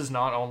like this is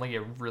not only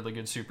a really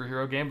good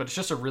superhero game, but it's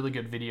just a really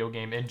good video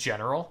game in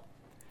general.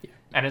 Yeah.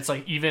 And it's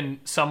like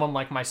even someone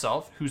like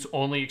myself whose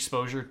only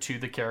exposure to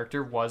the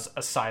character was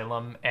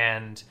Asylum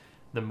and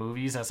the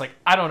movies, and it's like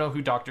I don't know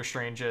who Doctor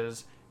Strange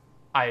is.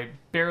 I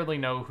barely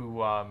know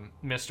who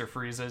Mr.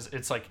 Freeze is.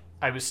 It's like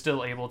I was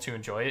still able to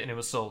enjoy it, and it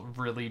was still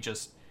really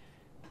just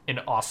an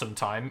awesome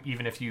time,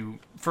 even if you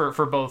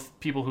for both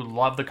people who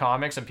love the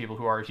comics and people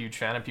who are a huge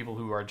fan and people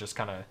who are just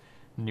kind of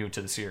new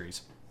to the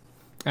series.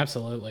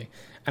 Absolutely.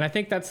 And I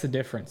think that's the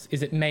difference,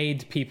 is it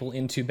made people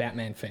into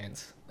Batman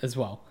fans as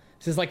well.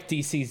 This is like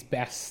DC's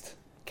best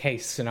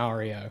case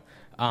scenario.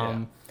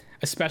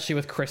 Especially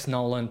with Chris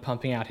Nolan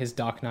pumping out his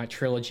Dark Knight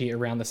trilogy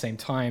around the same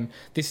time.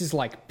 This is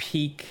like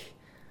peak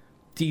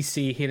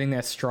DC hitting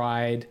their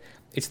stride.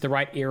 It's the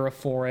right era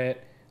for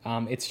it.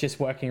 It's just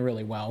working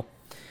really well.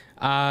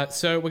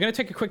 So we're going to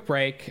take a quick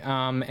break,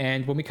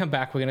 and when we come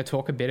back, we're going to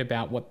talk a bit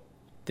about what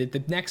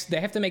the next.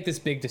 They have to make this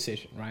big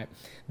decision, right?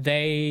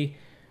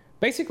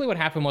 Basically what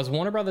happened was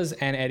Warner Brothers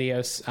and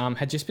Eidos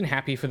had just been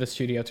happy for the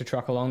studio to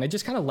truck along. They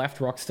just kind of left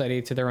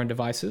Rocksteady to their own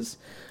devices.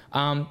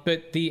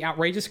 But the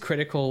outrageous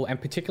critical and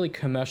particularly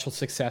commercial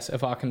success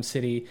of Arkham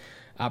City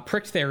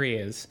pricked their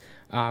ears.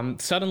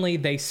 Suddenly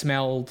they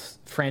smelled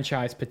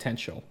franchise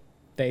potential.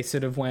 They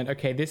sort of went,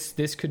 okay,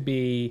 this could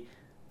be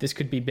this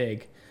could be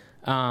big.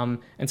 And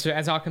so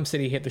as Arkham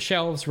City hit the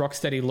shelves,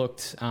 Rocksteady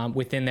looked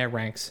within their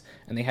ranks,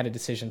 and they had a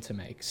decision to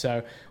make.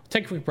 So we'll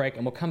take a quick break,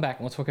 and we'll come back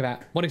and we'll talk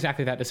about what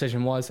exactly that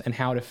decision was and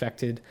how it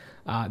affected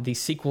the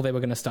sequel they were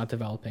going to start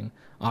developing,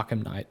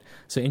 Arkham Knight.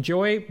 So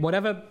enjoy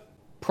whatever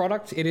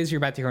product it is you're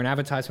about to hear an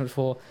advertisement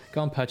for.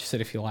 Go and purchase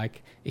it if you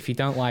like. If you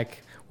don't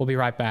like, we'll be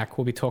right back.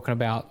 We'll be talking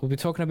about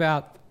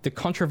the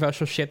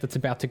controversial shit that's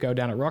about to go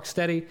down at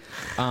Rocksteady,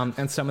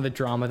 and some of the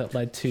drama that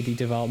led to the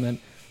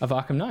development of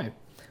Arkham Knight.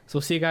 So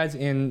we'll see you guys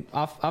in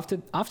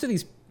after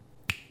these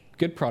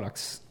good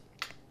products.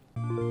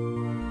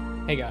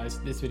 Hey guys,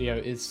 this video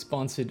is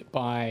sponsored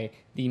by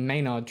the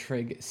Maynard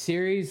Trigg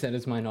series. That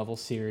is my novel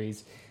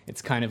series.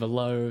 It's kind of a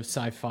low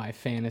sci-fi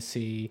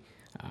fantasy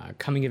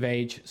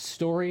coming-of-age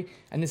story.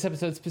 And this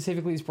episode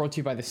specifically is brought to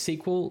you by the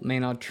sequel,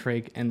 Maynard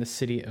Trigg and the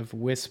City of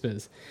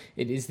Whispers.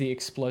 It is the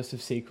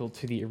explosive sequel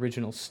to the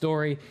original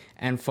story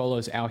and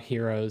follows our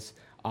heroes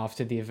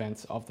after the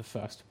events of the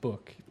first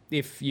book.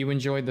 If you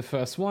enjoyed the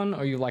first one,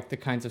 or you like the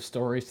kinds of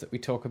stories that we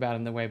talk about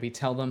and the way we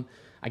tell them,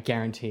 I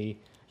guarantee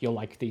you'll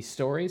like these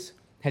stories.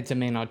 Head to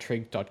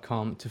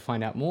maynardtrigg.com to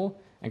find out more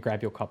and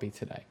grab your copy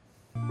today.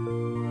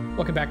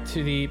 Welcome back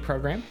to the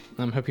program.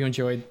 Hope you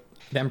enjoyed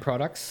them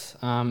products,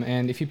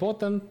 and if you bought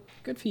them,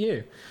 good for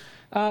you.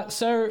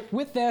 So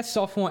with their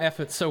sophomore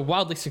efforts so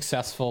wildly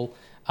successful,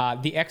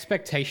 the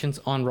expectations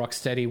on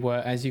Rocksteady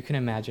were, as you can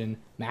imagine,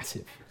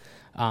 massive.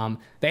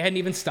 They hadn't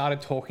even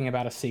started talking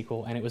about a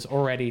sequel, and it was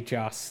already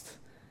just...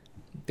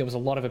 there was a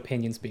lot of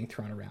opinions being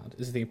thrown around,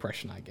 is the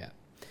impression I get.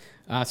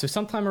 So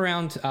sometime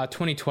around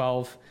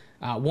 2012,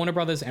 Warner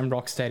Brothers and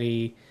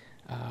Rocksteady,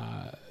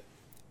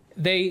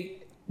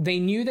 they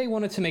knew they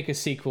wanted to make a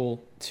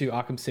sequel to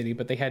Arkham City,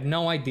 but they had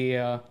no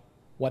idea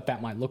what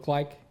that might look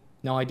like,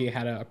 no idea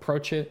how to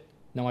approach it,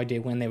 no idea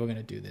when they were going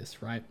to do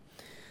this, right?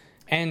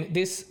 And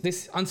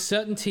this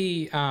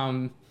uncertainty,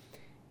 I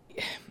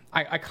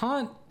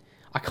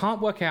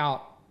can't work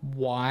out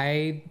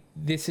why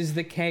this is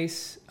the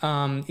case.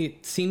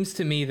 It seems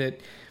to me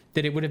that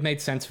it would have made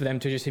sense for them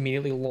to just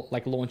immediately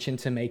launch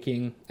into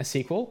making a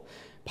sequel.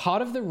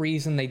 Part of the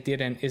reason they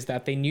didn't is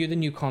that they knew the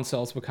new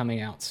consoles were coming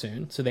out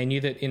soon. So they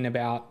knew that in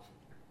about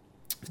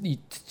 2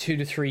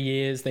 to 3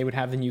 years, they would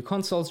have the new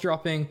consoles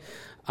dropping.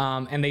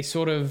 And they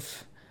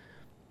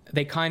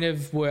kind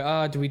of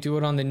were, do we do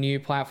it on the new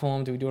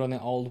platform? Do we do it on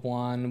the old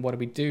one? What do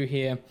we do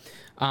here?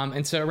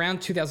 And so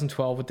around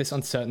 2012, with this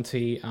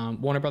uncertainty,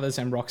 Warner Brothers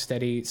and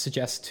Rocksteady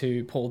suggest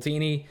to Paul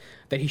Dini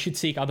that he should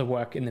seek other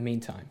work in the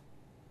meantime.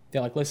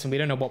 They're like, listen, we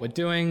don't know what we're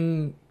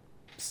doing.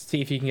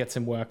 See if you can get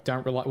some work.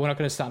 We're not going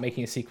to start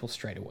making a sequel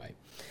straight away.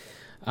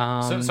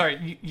 So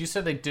sorry, you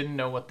said they didn't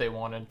know what they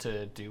wanted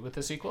to do with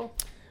the sequel?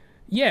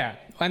 Yeah.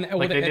 And,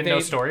 they didn't know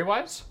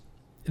story-wise?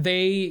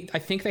 I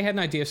think they had an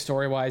idea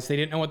story-wise. They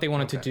didn't know what they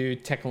wanted to do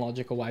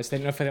technological-wise. They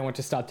didn't know if they wanted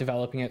to start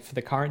developing it for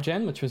the current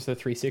gen, which was the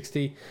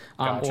 360,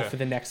 or for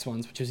the next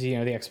ones, which was the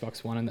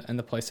Xbox One and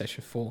the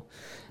PlayStation 4.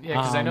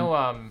 Yeah, because I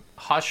know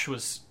Hush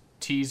was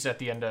teased at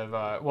the end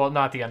of,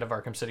 not at the end of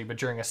Arkham City, but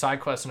during a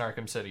side quest in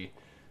Arkham City.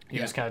 He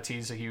was kind of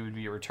teased that he would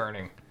be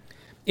returning.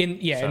 In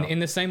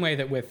the same way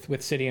that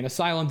with City and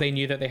Asylum, they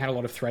knew that they had a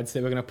lot of threads they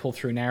were going to pull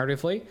through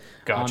narratively.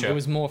 Gotcha. It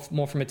was more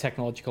from a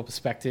technological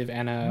perspective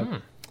and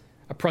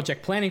a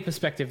project planning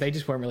perspective. They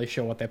just weren't really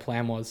sure what their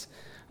plan was.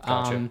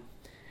 Gotcha.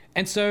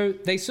 And so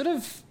they sort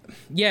of,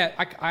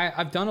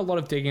 I've done a lot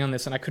of digging on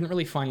this, and I couldn't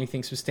really find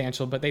anything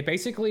substantial, but they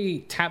basically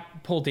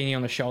tap Paul Dini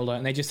on the shoulder,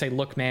 and they just say,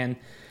 look, man,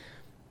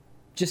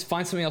 just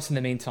find something else in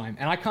the meantime.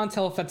 And I can't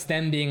tell if that's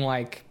them being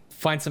like,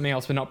 find something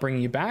else, we're not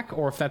bringing you back,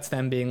 or if that's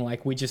them being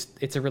like,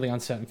 it's a really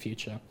uncertain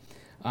future.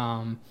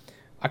 I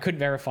couldn't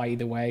verify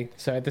either way.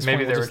 So at this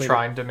maybe point, they were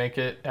trying to make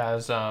it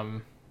as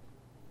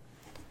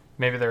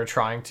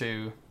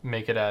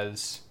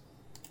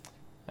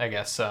I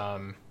guess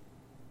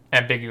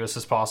ambiguous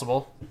as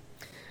possible.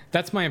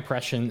 That's my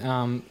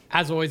impression.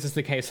 As always is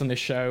the case on this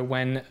show,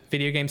 when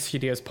video game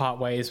studios part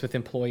ways with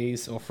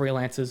employees or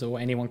freelancers or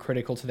anyone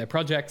critical to their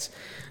projects,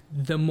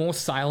 the more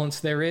silence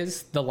there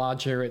is, the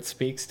larger it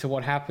speaks to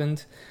what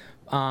happened.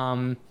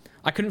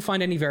 I couldn't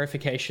find any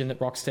verification that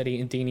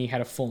Rocksteady and Dini had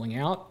a falling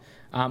out.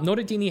 Nor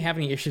did Dini have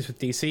any issues with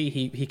DC.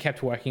 He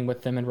kept working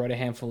with them and wrote a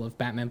handful of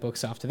Batman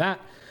books after that.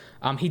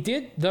 He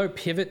did, though,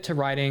 pivot to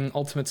writing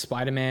Ultimate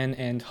Spider-Man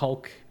and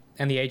Hulk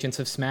and the Agents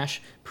of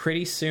Smash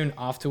pretty soon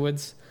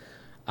afterwards.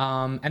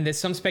 And there's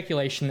some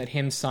speculation that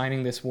him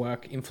signing this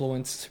work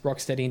influenced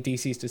Rocksteady and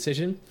DC's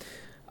decision.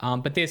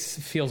 But this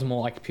feels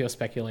more like pure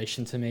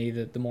speculation to me,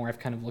 the more I've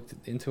kind of looked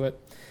into it.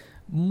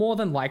 More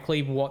than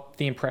likely, what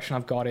the impression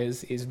I've got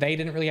is they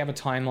didn't really have a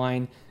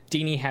timeline.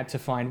 Dini had to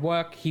find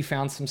work. He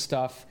found some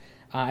stuff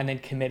and then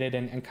committed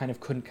and kind of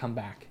couldn't come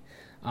back.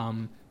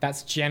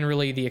 That's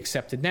generally the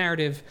accepted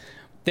narrative.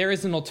 There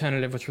is an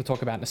alternative, which we'll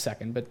talk about in a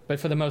second. But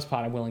for the most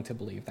part, I'm willing to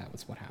believe that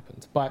was what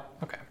happened. But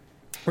okay.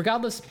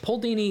 Regardless,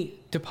 Paul Dini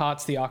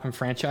departs the Arkham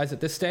franchise at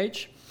this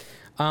stage,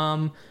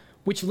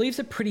 which leaves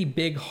a pretty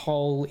big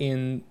hole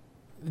in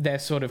their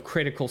sort of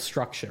critical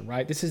structure,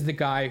 right? This is the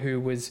guy who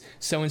was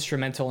so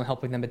instrumental in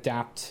helping them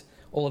adapt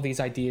all of these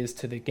ideas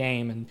to the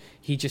game, and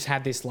he just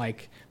had this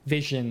like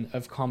vision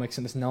of comics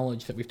and this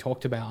knowledge that we've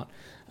talked about.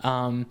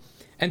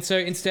 And so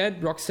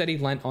instead, Rocksteady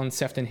lent on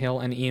Sefton Hill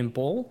and Ian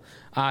Ball,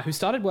 who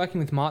started working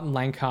with Martin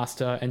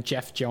Lancaster and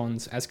Jeff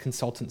Johns as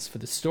consultants for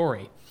the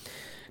story.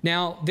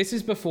 Now, this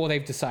is before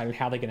they've decided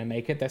how they're going to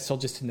make it. They're still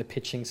just in the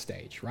pitching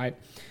stage, right?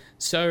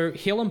 So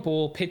Hill and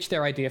Ball pitched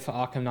their idea for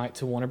Arkham Knight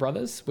to Warner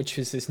Brothers, which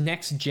was this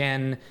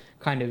next-gen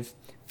kind of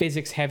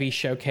physics-heavy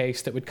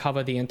showcase that would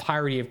cover the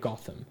entirety of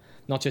Gotham,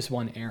 not just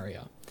one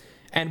area.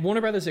 And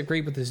Warner Brothers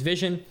agreed with this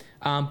vision,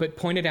 but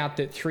pointed out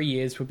that 3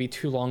 years would be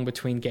too long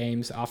between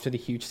games after the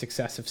huge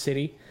success of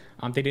City.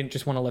 They didn't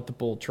just want to let the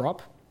ball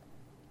drop.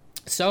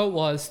 So it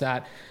was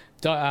that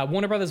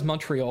Warner Brothers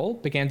Montreal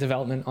began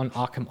development on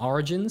Arkham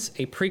Origins,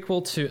 a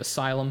prequel to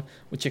Asylum,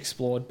 which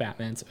explored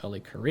Batman's early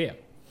career.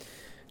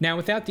 Now,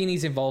 without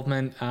Dini's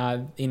involvement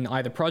in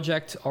either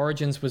project,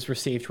 Origins was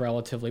received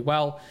relatively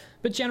well,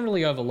 but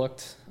generally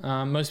overlooked.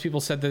 Most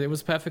people said that it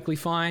was perfectly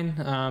fine.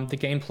 The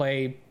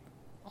gameplay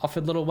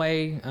offered little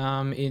way,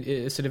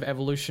 sort of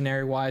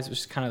evolutionary-wise, which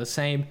is kind of the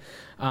same.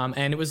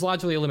 And it was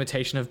largely a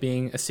limitation of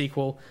being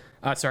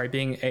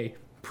being a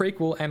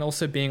prequel and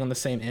also being on the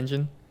same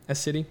engine as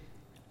City.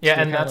 Yeah,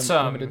 So and it had that's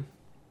limited.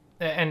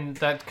 and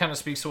that kind of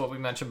speaks to what we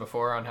mentioned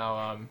before on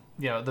how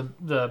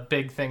the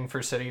big thing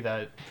for City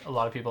that a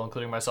lot of people,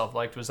 including myself,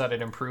 liked was that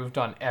it improved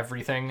on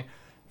everything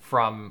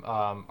from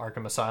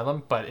Arkham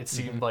Asylum, but it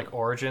seemed like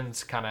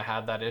Origins kind of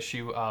had that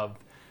issue of,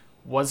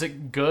 was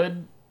it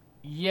good?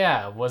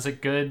 Yeah. Was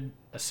it good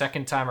a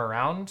second time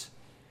around?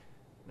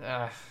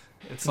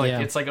 It's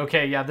like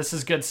okay, yeah, this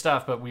is good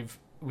stuff, but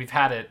we've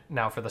had it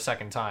now for the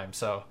second time,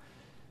 so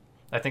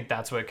I think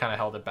that's what kind of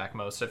held it back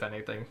most, if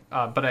anything.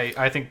 But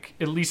I think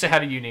at least it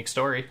had a unique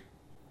story.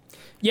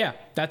 Yeah,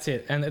 that's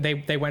it. And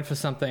they went for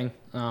something,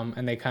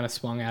 and they kind of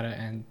swung at it.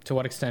 And to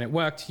what extent it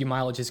worked, your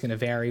mileage is going to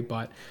vary.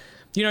 But,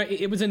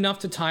 it was enough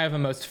to tie over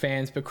most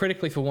fans. But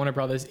critically for Warner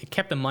Brothers, it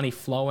kept the money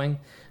flowing.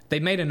 They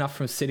made enough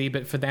from City,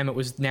 but for them, it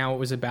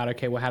was about,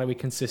 okay, well, how do we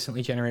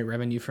consistently generate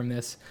revenue from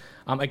this?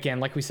 Again,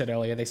 like we said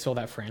earlier, they saw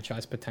that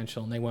franchise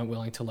potential, and they weren't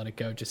willing to let it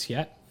go just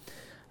yet.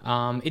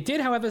 It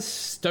did, however,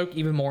 stoke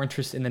even more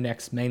interest in the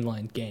next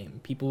mainline game.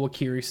 People were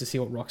curious to see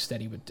what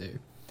Rocksteady would do.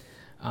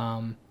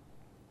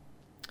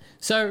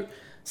 So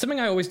something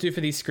I always do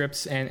for these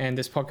scripts and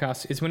this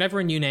podcast is whenever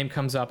a new name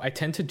comes up, I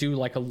tend to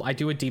do I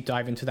do a deep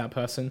dive into that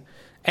person.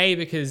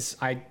 Because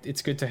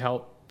it's good to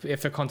help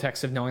for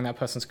context of knowing that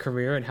person's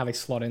career and how they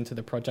slot into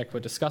the project we're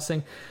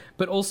discussing,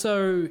 but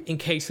also in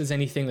case there's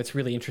anything that's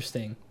really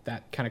interesting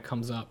that kind of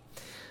comes up.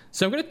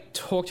 So I'm going to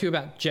talk to you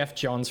about Jeff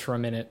Johns for a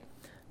minute.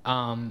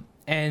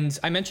 And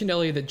I mentioned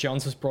earlier that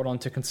Johns was brought on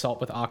to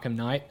consult with Arkham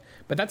Knight,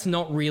 but that's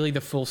not really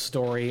the full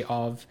story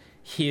of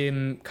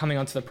him coming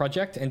onto the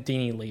project and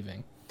Dini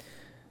leaving.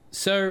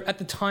 So at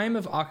the time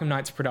of Arkham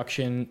Knight's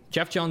production,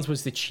 Jeff Johns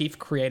was the chief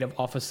creative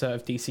officer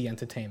of DC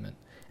Entertainment,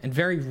 and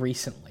very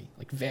recently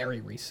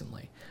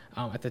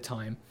at the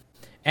time.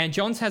 And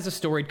Johns has a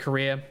storied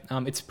career.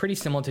 It's pretty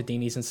similar to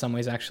Dini's in some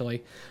ways,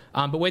 actually.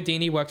 But where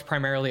Dini worked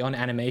primarily on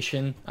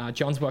animation,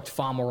 Johns worked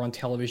far more on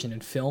television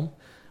and film.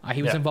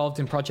 He was involved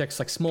in projects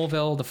like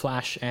Smallville, The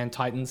Flash, and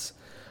Titans.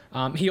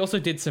 He also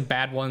did some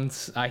bad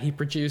ones. He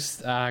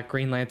produced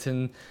Green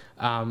Lantern.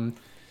 Wow.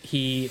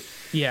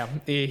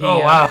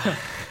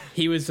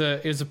 He was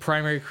a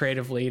primary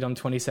creative lead on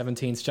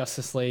 2017's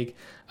Justice League,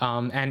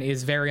 and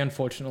is very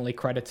unfortunately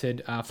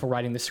credited for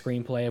writing the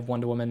screenplay of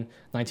Wonder Woman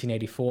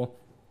 1984.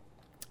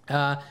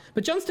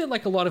 But Johns did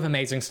a lot of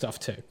amazing stuff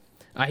too.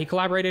 He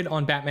collaborated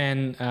on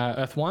Batman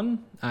Earth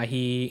 1.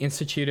 He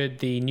instituted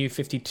the New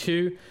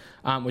 52,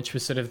 which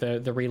was sort of the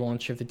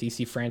relaunch of the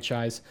DC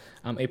franchise,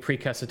 a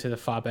precursor to the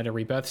far better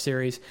Rebirth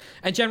series,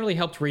 and generally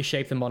helped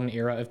reshape the modern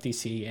era of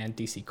DC and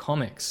DC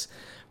Comics.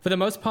 For the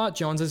most part,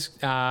 Johns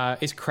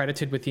is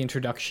credited with the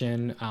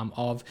introduction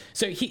of...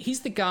 So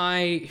he's the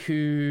guy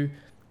who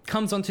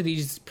comes onto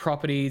these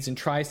properties and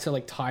tries to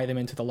tie them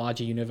into the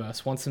larger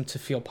universe, wants them to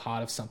feel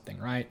part of something,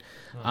 right?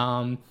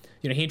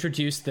 He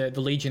introduced the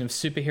Legion of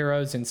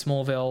Superheroes in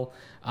Smallville,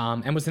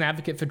 and was an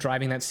advocate for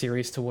driving that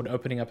series toward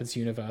opening up its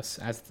universe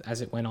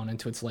as it went on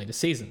into its later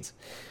seasons.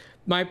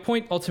 My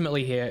point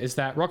ultimately here is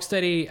that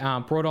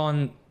Rocksteady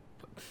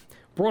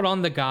brought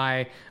on the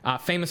guy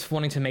famous for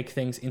wanting to make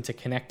things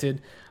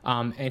interconnected,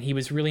 and he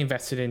was really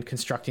invested in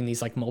constructing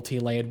these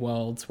multi-layered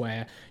worlds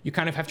where you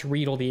kind of have to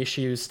read all the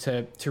issues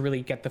to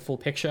really get the full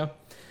picture.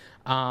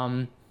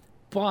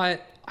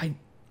 But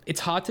it's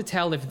hard to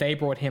tell if they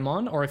brought him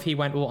on or if he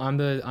went, well, I'm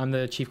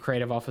the chief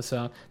creative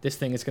officer. This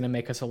thing is going to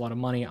make us a lot of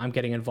money. I'm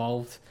getting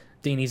involved.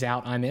 Dini's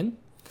out. I'm in.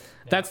 Yeah.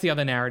 That's the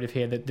other narrative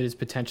here, that there's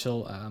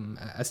potential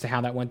as to how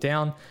that went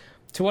down.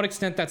 To what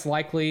extent that's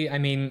likely, I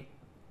mean,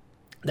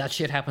 that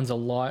shit happens a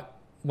lot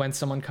when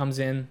someone comes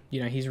in.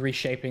 He's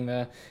reshaping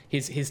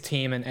his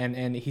team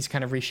and he's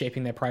kind of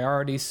reshaping their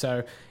priorities.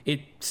 So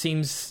it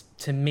seems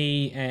to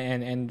me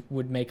and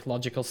would make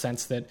logical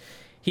sense that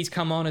he's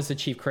come on as the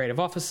chief creative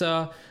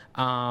officer.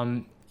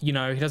 He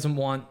doesn't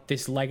want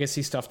this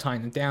legacy stuff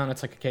tying them down.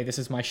 It's okay, this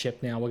is my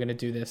ship now. We're going to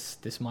do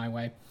this my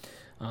way.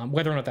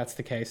 Whether or not that's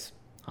the case,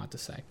 hard to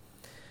say.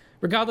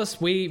 Regardless,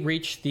 we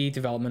reach the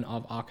development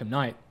of Arkham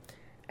Knight.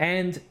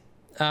 And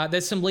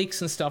there's some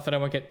leaks and stuff that I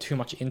won't get too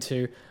much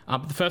into.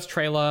 But the first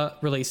trailer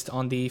released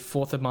on the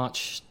 4th of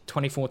March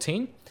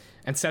 2014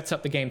 and sets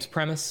up the game's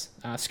premise.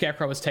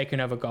 Scarecrow has taken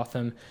over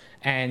Gotham,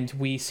 and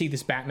we see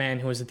this Batman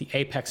who is at the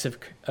apex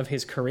of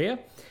his career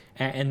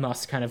and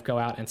must kind of go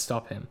out and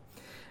stop him.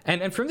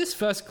 And from this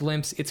first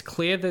glimpse, it's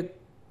clear that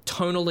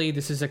tonally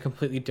this is a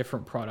completely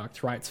different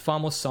product, right? It's far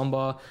more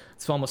somber,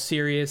 it's far more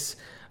serious.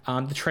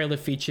 The trailer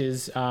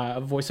features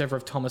a voiceover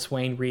of Thomas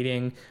Wayne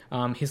reading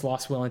his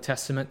last will and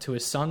testament to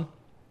his son,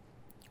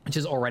 which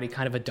is already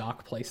kind of a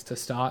dark place to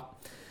start.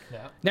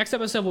 Yeah. Next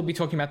episode, we'll be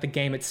talking about the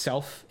game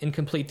itself in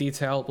complete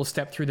detail. We'll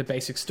step through the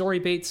basic story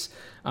beats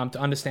to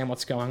understand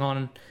what's going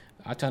on,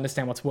 to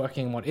understand what's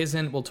working and what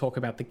isn't. We'll talk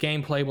about the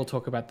gameplay. We'll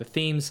talk about the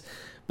themes.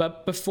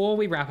 But before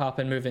we wrap up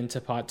and move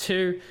into part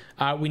 2,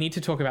 we need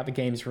to talk about the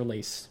game's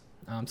release.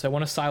 So I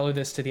want to silo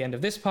this to the end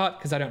of this part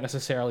because I don't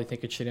necessarily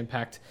think it should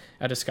impact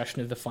a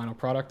discussion of the final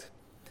product.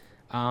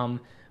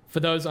 For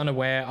those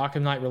unaware,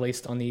 Arkham Knight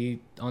released on the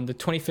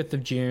 25th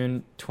of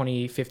June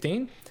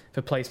 2015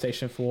 for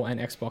PlayStation 4 and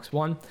Xbox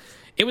One.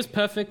 It was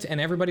perfect and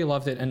everybody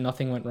loved it and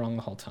nothing went wrong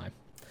the whole time.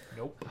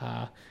 Nope.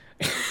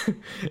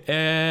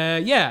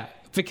 Yeah,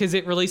 because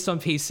it released on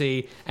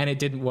PC and it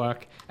didn't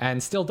work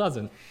and still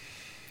doesn't.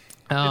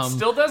 It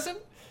still doesn't?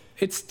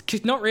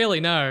 It's not really,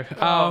 no.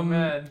 Oh,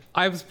 man.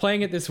 I was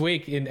playing it this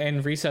week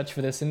in research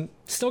for this and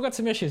still got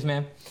some issues,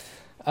 man.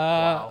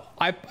 Wow.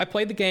 I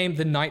played the game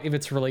the night of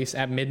its release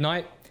at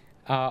midnight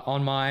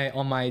on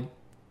my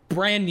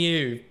brand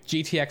new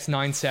GTX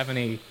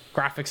 970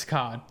 graphics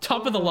card.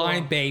 Top of the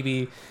line,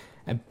 baby.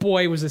 And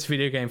boy, was this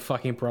video game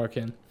fucking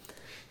broken.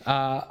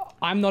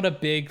 I'm not a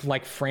big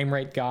like frame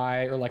rate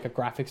guy or like a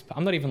graphics.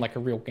 I'm not even like a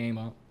real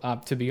gamer,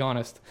 to be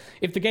honest.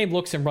 If the game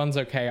looks and runs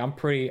okay, I'm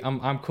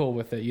cool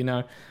with it, you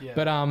know. Yeah.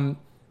 But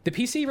the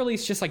PC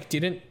release just like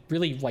didn't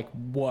really like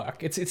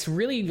work. It's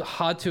really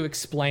hard to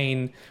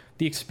explain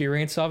the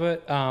experience of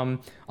it. I'll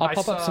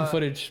pop up some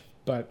footage,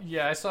 but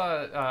yeah, I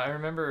saw. I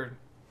remember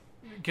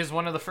because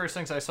one of the first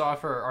things I saw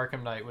for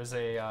Arkham Knight was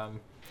a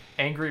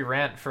angry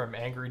rant from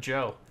Angry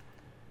Joe.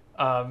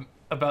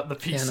 About the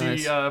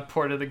PC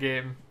port of the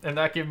game, and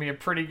that gave me a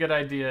pretty good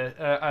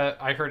idea.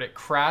 I heard it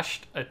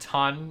crashed a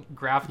ton,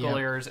 graphical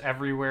errors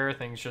everywhere,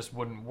 things just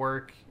wouldn't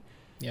work.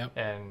 Yeah.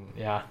 And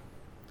yeah.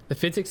 The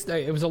physics,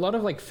 it was a lot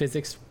of like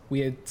physics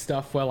weird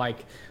stuff where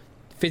like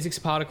physics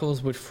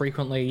particles would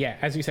frequently,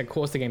 as you said,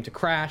 cause the game to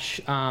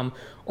crash, or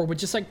would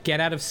just like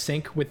get out of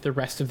sync with the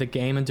rest of the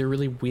game and do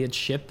really weird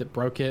shit that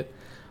broke it.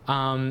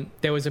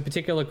 There was a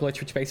particular glitch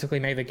which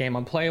basically made the game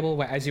unplayable,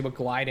 where as you were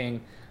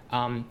gliding,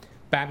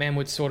 Batman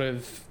would sort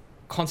of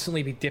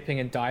constantly be dipping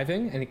and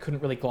diving, and he couldn't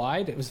really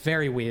glide. It was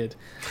very weird.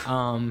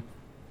 And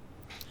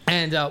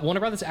Warner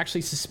Brothers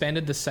actually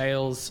suspended the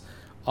sales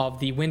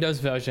of the Windows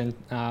version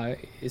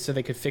so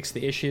they could fix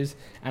the issues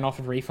and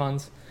offered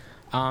refunds.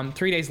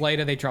 3 days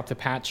later, they dropped a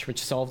patch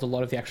which solved a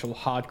lot of the actual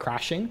hard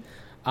crashing,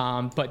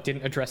 but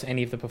didn't address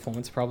any of the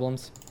performance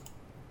problems.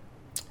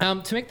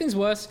 To make things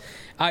worse,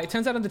 it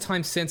turns out in the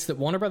time since that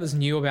Warner Brothers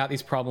knew about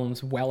these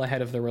problems well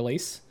ahead of the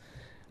release.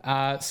 So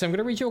I'm going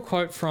to read you a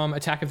quote from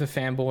Attack of the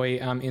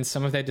Fanboy in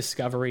some of their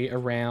discovery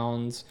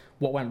around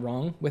what went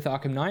wrong with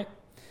Arkham Knight.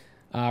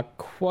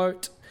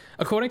 Quote,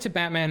 according to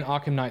Batman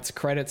Arkham Knight's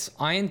credits,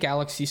 Iron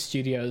Galaxy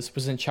Studios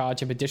was in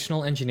charge of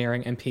additional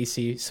engineering and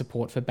PC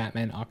support for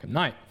Batman Arkham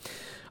Knight.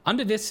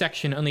 Under this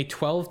section, only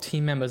 12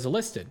 team members are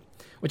listed,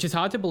 which is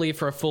hard to believe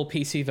for a full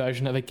PC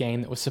version of a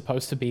game that was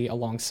supposed to be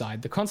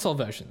alongside the console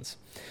versions.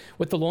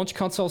 With the launch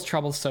console's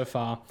troubles so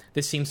far,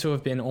 this seems to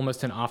have been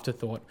almost an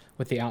afterthought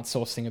with the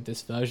outsourcing of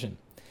this version.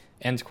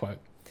 End quote.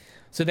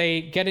 So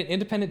they get an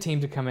independent team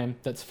to come in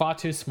that's far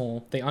too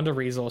small, they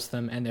under-resource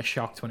them, and they're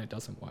shocked when it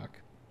doesn't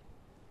work.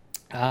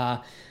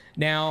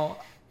 Now,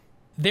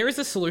 there is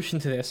a solution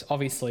to this,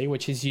 obviously,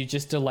 which is you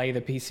just delay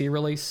the PC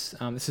release.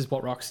 This is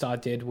what Rockstar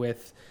did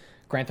with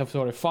Grand Theft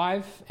Auto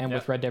 5 and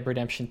with Red Dead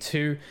Redemption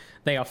 2.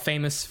 They are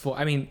famous for,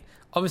 I mean,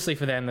 obviously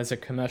for them there's a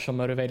commercial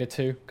motivator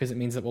too, because it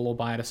means that we'll all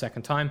buy it a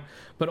second time,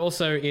 but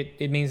also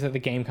it means that the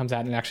game comes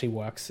out and it actually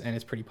works and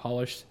it's pretty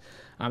polished.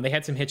 They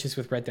had some hitches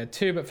with Red Dead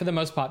 2, but for the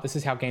most part this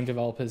is how game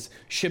developers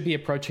should be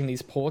approaching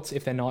these ports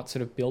if they're not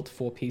sort of built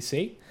for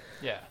PC.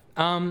 Yeah.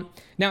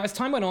 Now as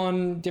time went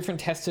on, different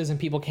testers and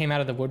people came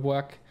out of the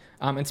woodwork,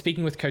 and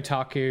speaking with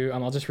Kotaku,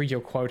 I'll just read you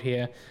a quote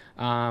here.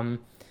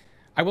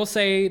 I will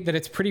say that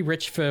it's pretty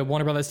rich for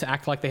Warner Brothers to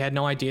act like they had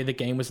no idea the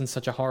game was in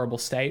such a horrible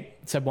state,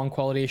 said one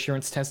quality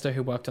assurance tester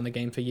who worked on the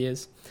game for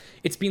years.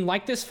 It's been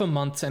like this for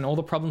months, and all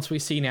the problems we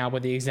see now were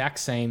the exact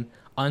same,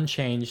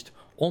 unchanged,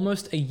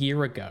 almost a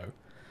year ago.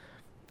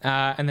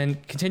 And then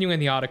continuing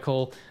the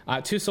article,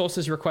 two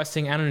sources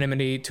requesting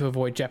anonymity to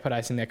avoid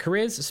jeopardizing their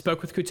careers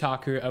spoke with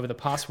Kotaku over the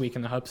past week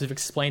in the hopes of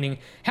explaining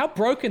how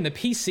broken the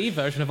PC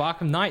version of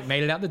Arkham Knight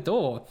made it out the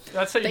door.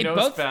 That's how you know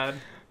it's bad.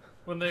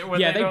 When they don't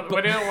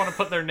want to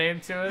put their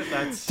name to it,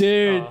 that's...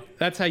 Dude,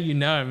 that's how you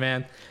know,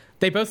 man.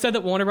 They both said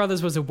that Warner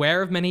Brothers was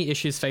aware of many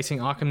issues facing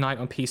Arkham Knight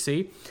on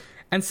PC,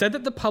 and said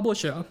that the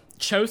publisher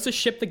chose to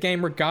ship the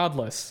game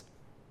regardless,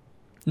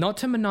 not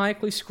to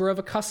maniacally screw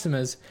over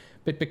customers,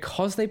 but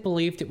because they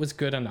believed it was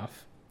good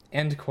enough.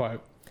 End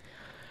quote.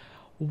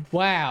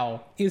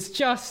 Wow, it's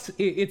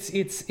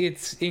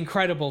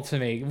incredible to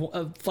me.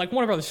 Like,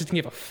 Warner Brothers just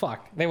didn't give a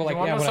fuck. They were like, You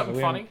want yeah, to know whatever.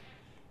 something funny?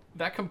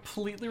 That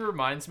completely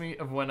reminds me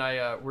of when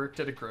I worked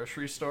at a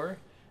grocery store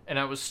and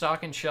I was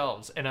stocking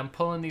shelves and I'm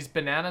pulling these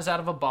bananas out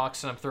of a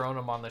box and I'm throwing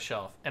them on the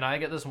shelf. And I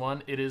get this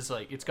one, it is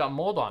like, it's got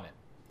mold on it.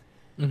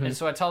 Mm-hmm. And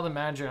so I tell the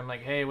manager, I'm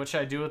like, hey, what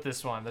should I do with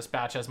this one? This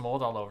batch has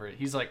mold all over it.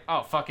 He's like,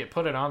 oh, fuck it,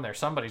 put it on there.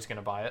 Somebody's going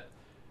to buy it.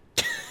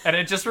 And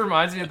it just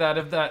reminds me of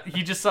that.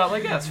 He just thought,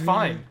 like, yeah, it's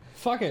fine.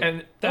 Fuck it.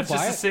 And that's They'll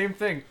just buy the it. same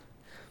thing.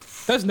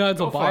 Those nerds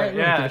will Go buy for it. it, They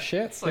don't yeah. give a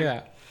shit. It's like- Look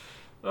at that.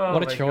 Oh,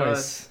 What a my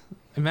choice.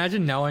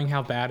 Imagine knowing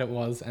how bad it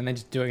was and then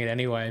just doing it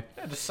anyway.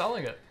 God. Yeah, just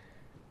selling it.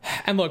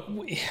 And look,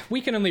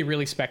 we can only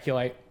really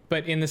speculate,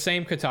 but in the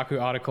same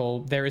Kotaku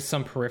article, there is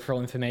some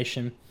peripheral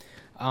information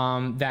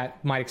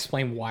that might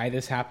explain why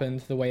this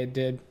happened the way it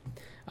did.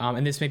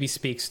 And this maybe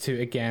speaks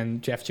to, again,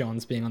 Jeff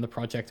Johns being on the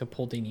project of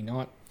Paul Dini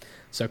not.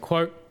 So,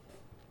 quote,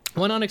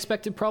 one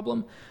unexpected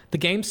problem, the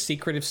game's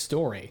secretive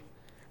story.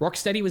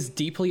 Rocksteady was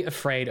deeply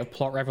afraid of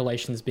plot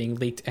revelations being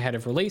leaked ahead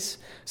of release,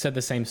 said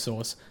the same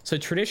source. So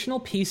traditional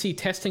PC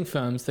testing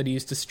firms that are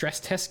used to stress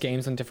test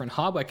games on different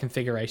hardware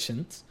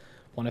configurations,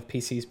 one of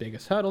PC's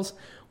biggest hurdles,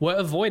 were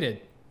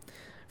avoided.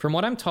 From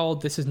what I'm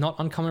told, this is not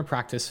uncommon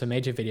practice for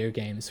major video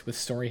games with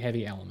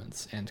story-heavy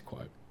elements, end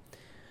quote.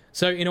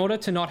 So in order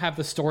to not have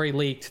the story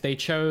leaked, they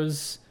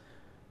chose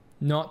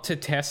not to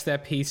test their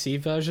PC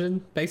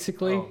version,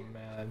 basically. Oh,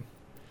 man.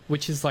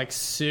 Which is like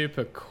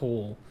super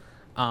cool.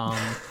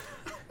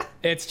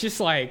 It's just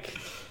like,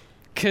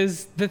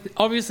 because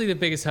obviously the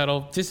biggest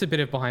hurdle, just a bit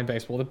of behind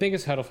baseball, the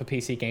biggest hurdle for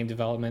PC game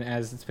development,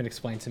 as it's been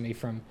explained to me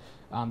from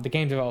the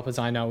game developers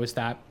I know, is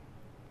that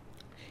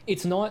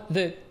it's not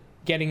that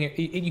getting it,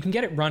 you can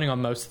get it running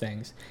on most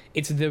things.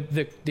 It's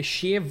the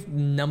sheer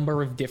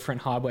number of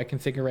different hardware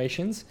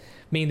configurations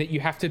mean that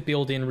you have to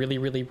build in really,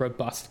 really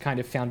robust kind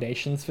of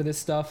foundations for this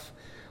stuff.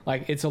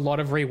 Like, it's a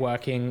lot of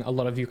reworking, a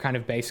lot of your kind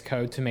of base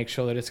code to make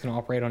sure that it's going to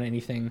operate on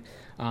anything,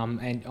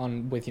 and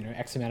on with, you know,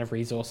 X amount of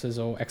resources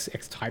or X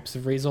types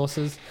of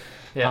resources.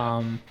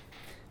 Yeah.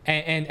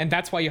 And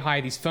that's why you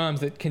hire these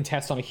firms that can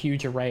test on a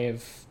huge array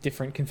of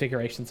different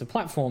configurations of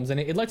platforms, and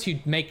it lets you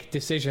make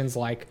decisions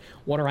like,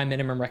 what are our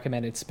minimum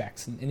recommended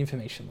specs and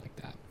information like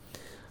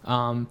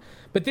that.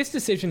 But this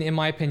decision, in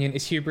my opinion,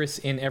 is hubris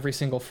in every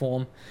single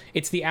form.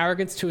 It's the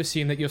arrogance to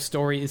assume that your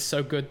story is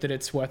so good that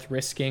it's worth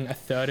risking a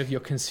third of your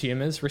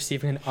consumers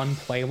receiving an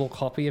unplayable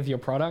copy of your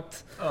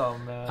product. Oh,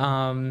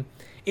 man.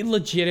 It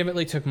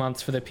legitimately took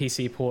months for the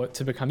PC port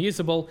to become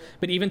usable,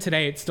 but even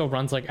today it still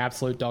runs like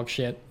absolute dog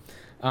shit.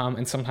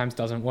 And sometimes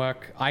doesn't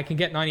work. I can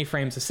get 90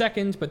 frames a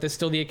second, but there's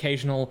still the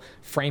occasional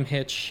frame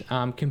hitch,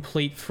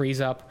 complete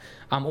freeze up,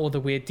 or the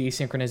weird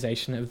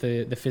desynchronization of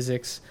the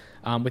physics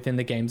within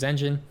the game's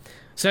engine.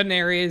 Certain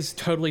areas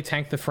totally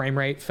tank the frame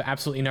rate for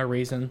absolutely no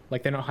reason.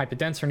 Like, they're not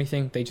hyper-dense or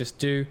anything, they just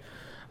do.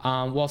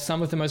 While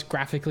some of the most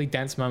graphically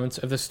dense moments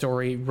of the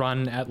story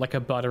run at like a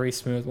buttery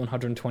smooth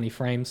 120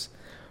 frames.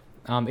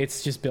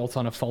 It's just built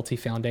on a faulty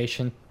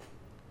foundation.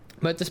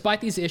 But despite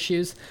these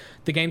issues,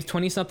 the game's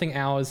 20-something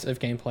hours of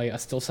gameplay are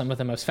still some of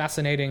the most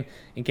fascinating,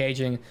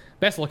 engaging,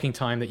 best-looking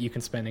time that you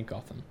can spend in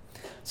Gotham.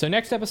 So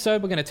next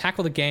episode, we're going to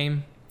tackle the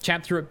game,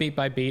 chat through it beat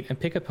by beat, and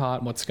pick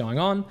apart what's going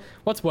on,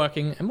 what's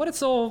working, and what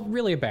it's all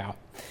really about.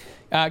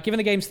 Given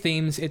the game's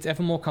themes, it's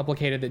ever more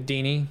complicated that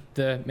Dini,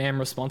 the man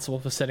responsible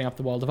for setting up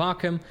the world of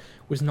Arkham,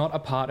 was not a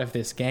part of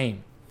this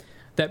game.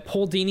 That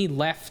Paul Dini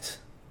left,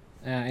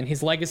 and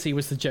his legacy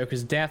was the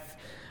Joker's death,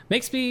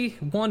 makes me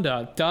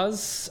wonder,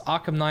 does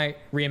Arkham Knight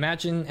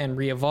reimagine and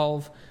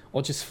re-evolve,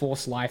 or just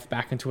force life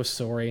back into a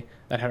story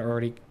that had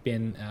already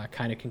been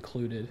kind of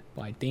concluded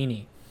by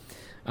Dini?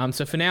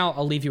 So for now,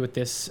 I'll leave you with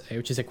this,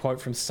 which is a quote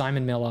from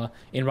Simon Miller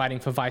in writing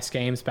for Vice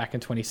Games back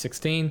in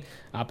 2016,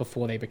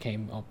 before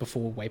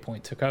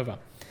Waypoint took over.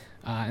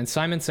 And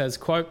Simon says,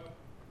 quote,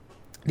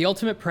 "The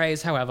ultimate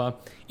praise, however,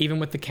 even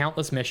with the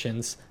countless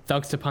missions,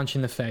 thugs to punch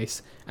in the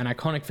face, and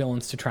iconic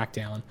villains to track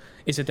down,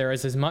 is that there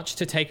is as much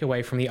to take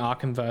away from the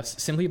Arkhamverse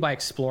simply by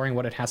exploring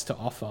what it has to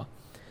offer.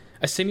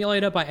 A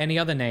simulator by any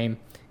other name,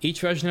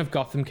 each version of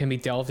Gotham can be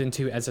delved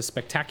into as a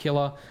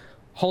spectacular,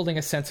 holding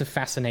a sense of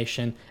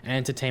fascination and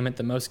entertainment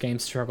that most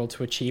games struggle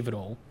to achieve at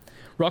all.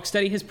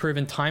 Rocksteady has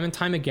proven time and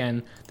time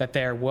again that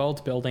they are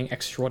world-building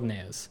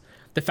extraordinaires.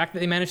 The fact that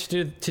they managed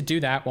to do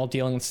that while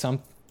dealing with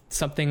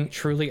something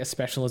truly as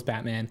special as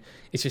Batman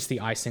is just the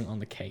icing on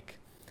the cake."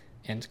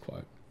 End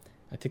quote.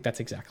 I think that's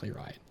exactly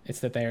right. It's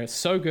that they're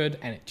so good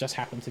and it just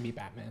happened to be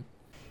Batman.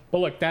 But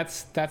look,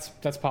 that's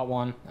part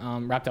one,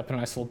 wrapped up in a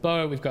nice little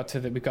bow. We've got to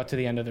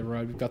the end of the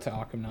road. We've got to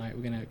Arkham Knight.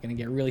 We're gonna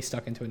get really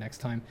stuck into it next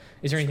time.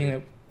 Is there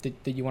anything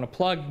that you want to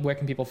plug? Where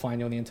can people find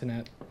you on the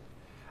internet?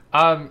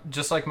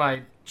 Just like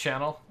my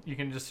channel, you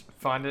can just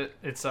find it.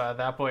 It's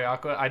That Boy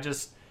Aqua. I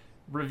just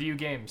review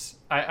games.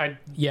 I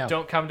Yeah.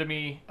 don't come to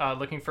me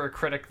looking for a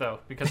critic though,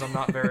 because I'm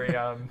not very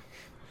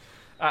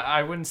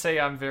I wouldn't say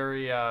I'm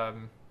very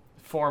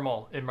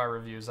formal in my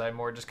reviews. I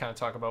more just kind of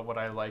talk about what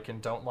I like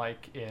and don't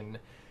like in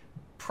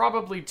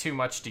probably too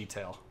much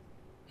detail.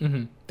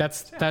 Mm-hmm.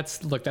 That's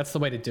the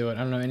way to do it. I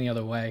don't know any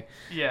other way.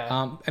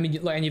 Yeah. I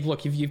mean, and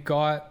you've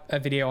got a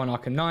video on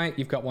Arkham Knight.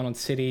 You've got one on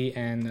City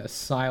and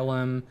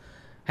Asylum.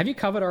 Have you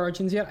covered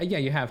Origins yet? Yeah,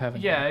 you have,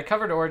 haven't you? Yeah, I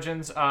covered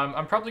Origins.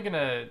 I'm probably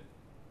gonna.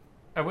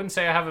 I wouldn't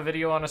say I have a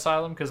video on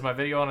Asylum because my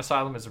video on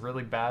Asylm is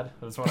really bad.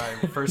 It was when I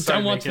first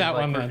started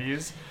making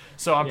reviews.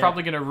 So I'm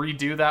probably gonna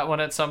redo that one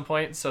at some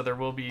point. So there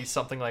will be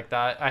something like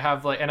that. I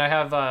have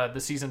the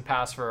season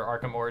pass for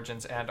Arkham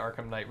Origins and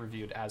Arkham Knight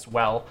reviewed as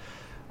well.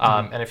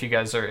 And if you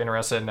guys are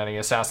interested in any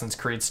Assassin's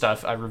Creed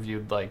stuff, I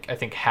reviewed I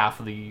think half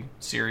of the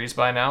series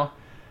by now.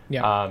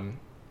 Yeah.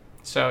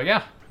 So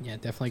yeah. Yeah,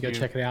 definitely go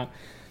check it out.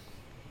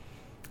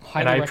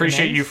 And I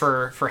appreciate you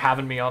for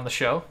having me on the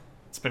show.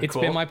 It's cool. It's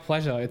been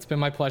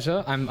my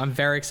pleasure. I'm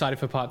very excited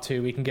for part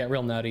 2. We can get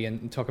real nerdy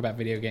and talk about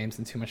video games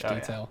in too much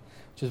detail,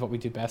 which is what we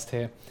do best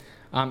here.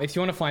 If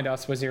you want to find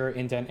us, we're Zero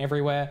Indent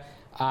everywhere.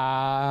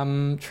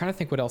 Trying to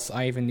think what else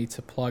I even need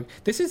to plug.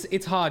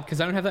 It's hard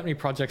because I don't have that many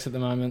projects at the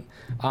moment.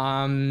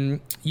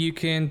 You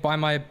can buy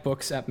my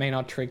books at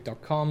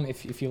maynardtrigg.com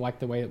if you like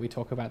the way that we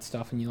talk about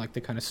stuff and you like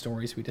the kind of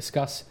stories we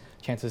discuss.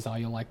 Chances are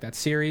you'll like that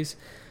series.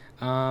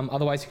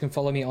 Otherwise, you can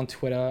follow me on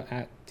Twitter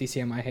at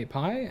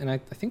DCMIHatePie, and I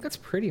think that's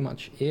pretty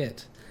much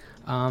it.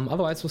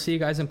 Otherwise, we'll see you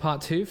guys in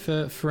part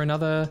 2 for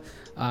another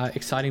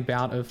exciting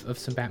bout of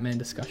some Batman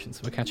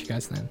discussions. We'll catch you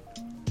guys then.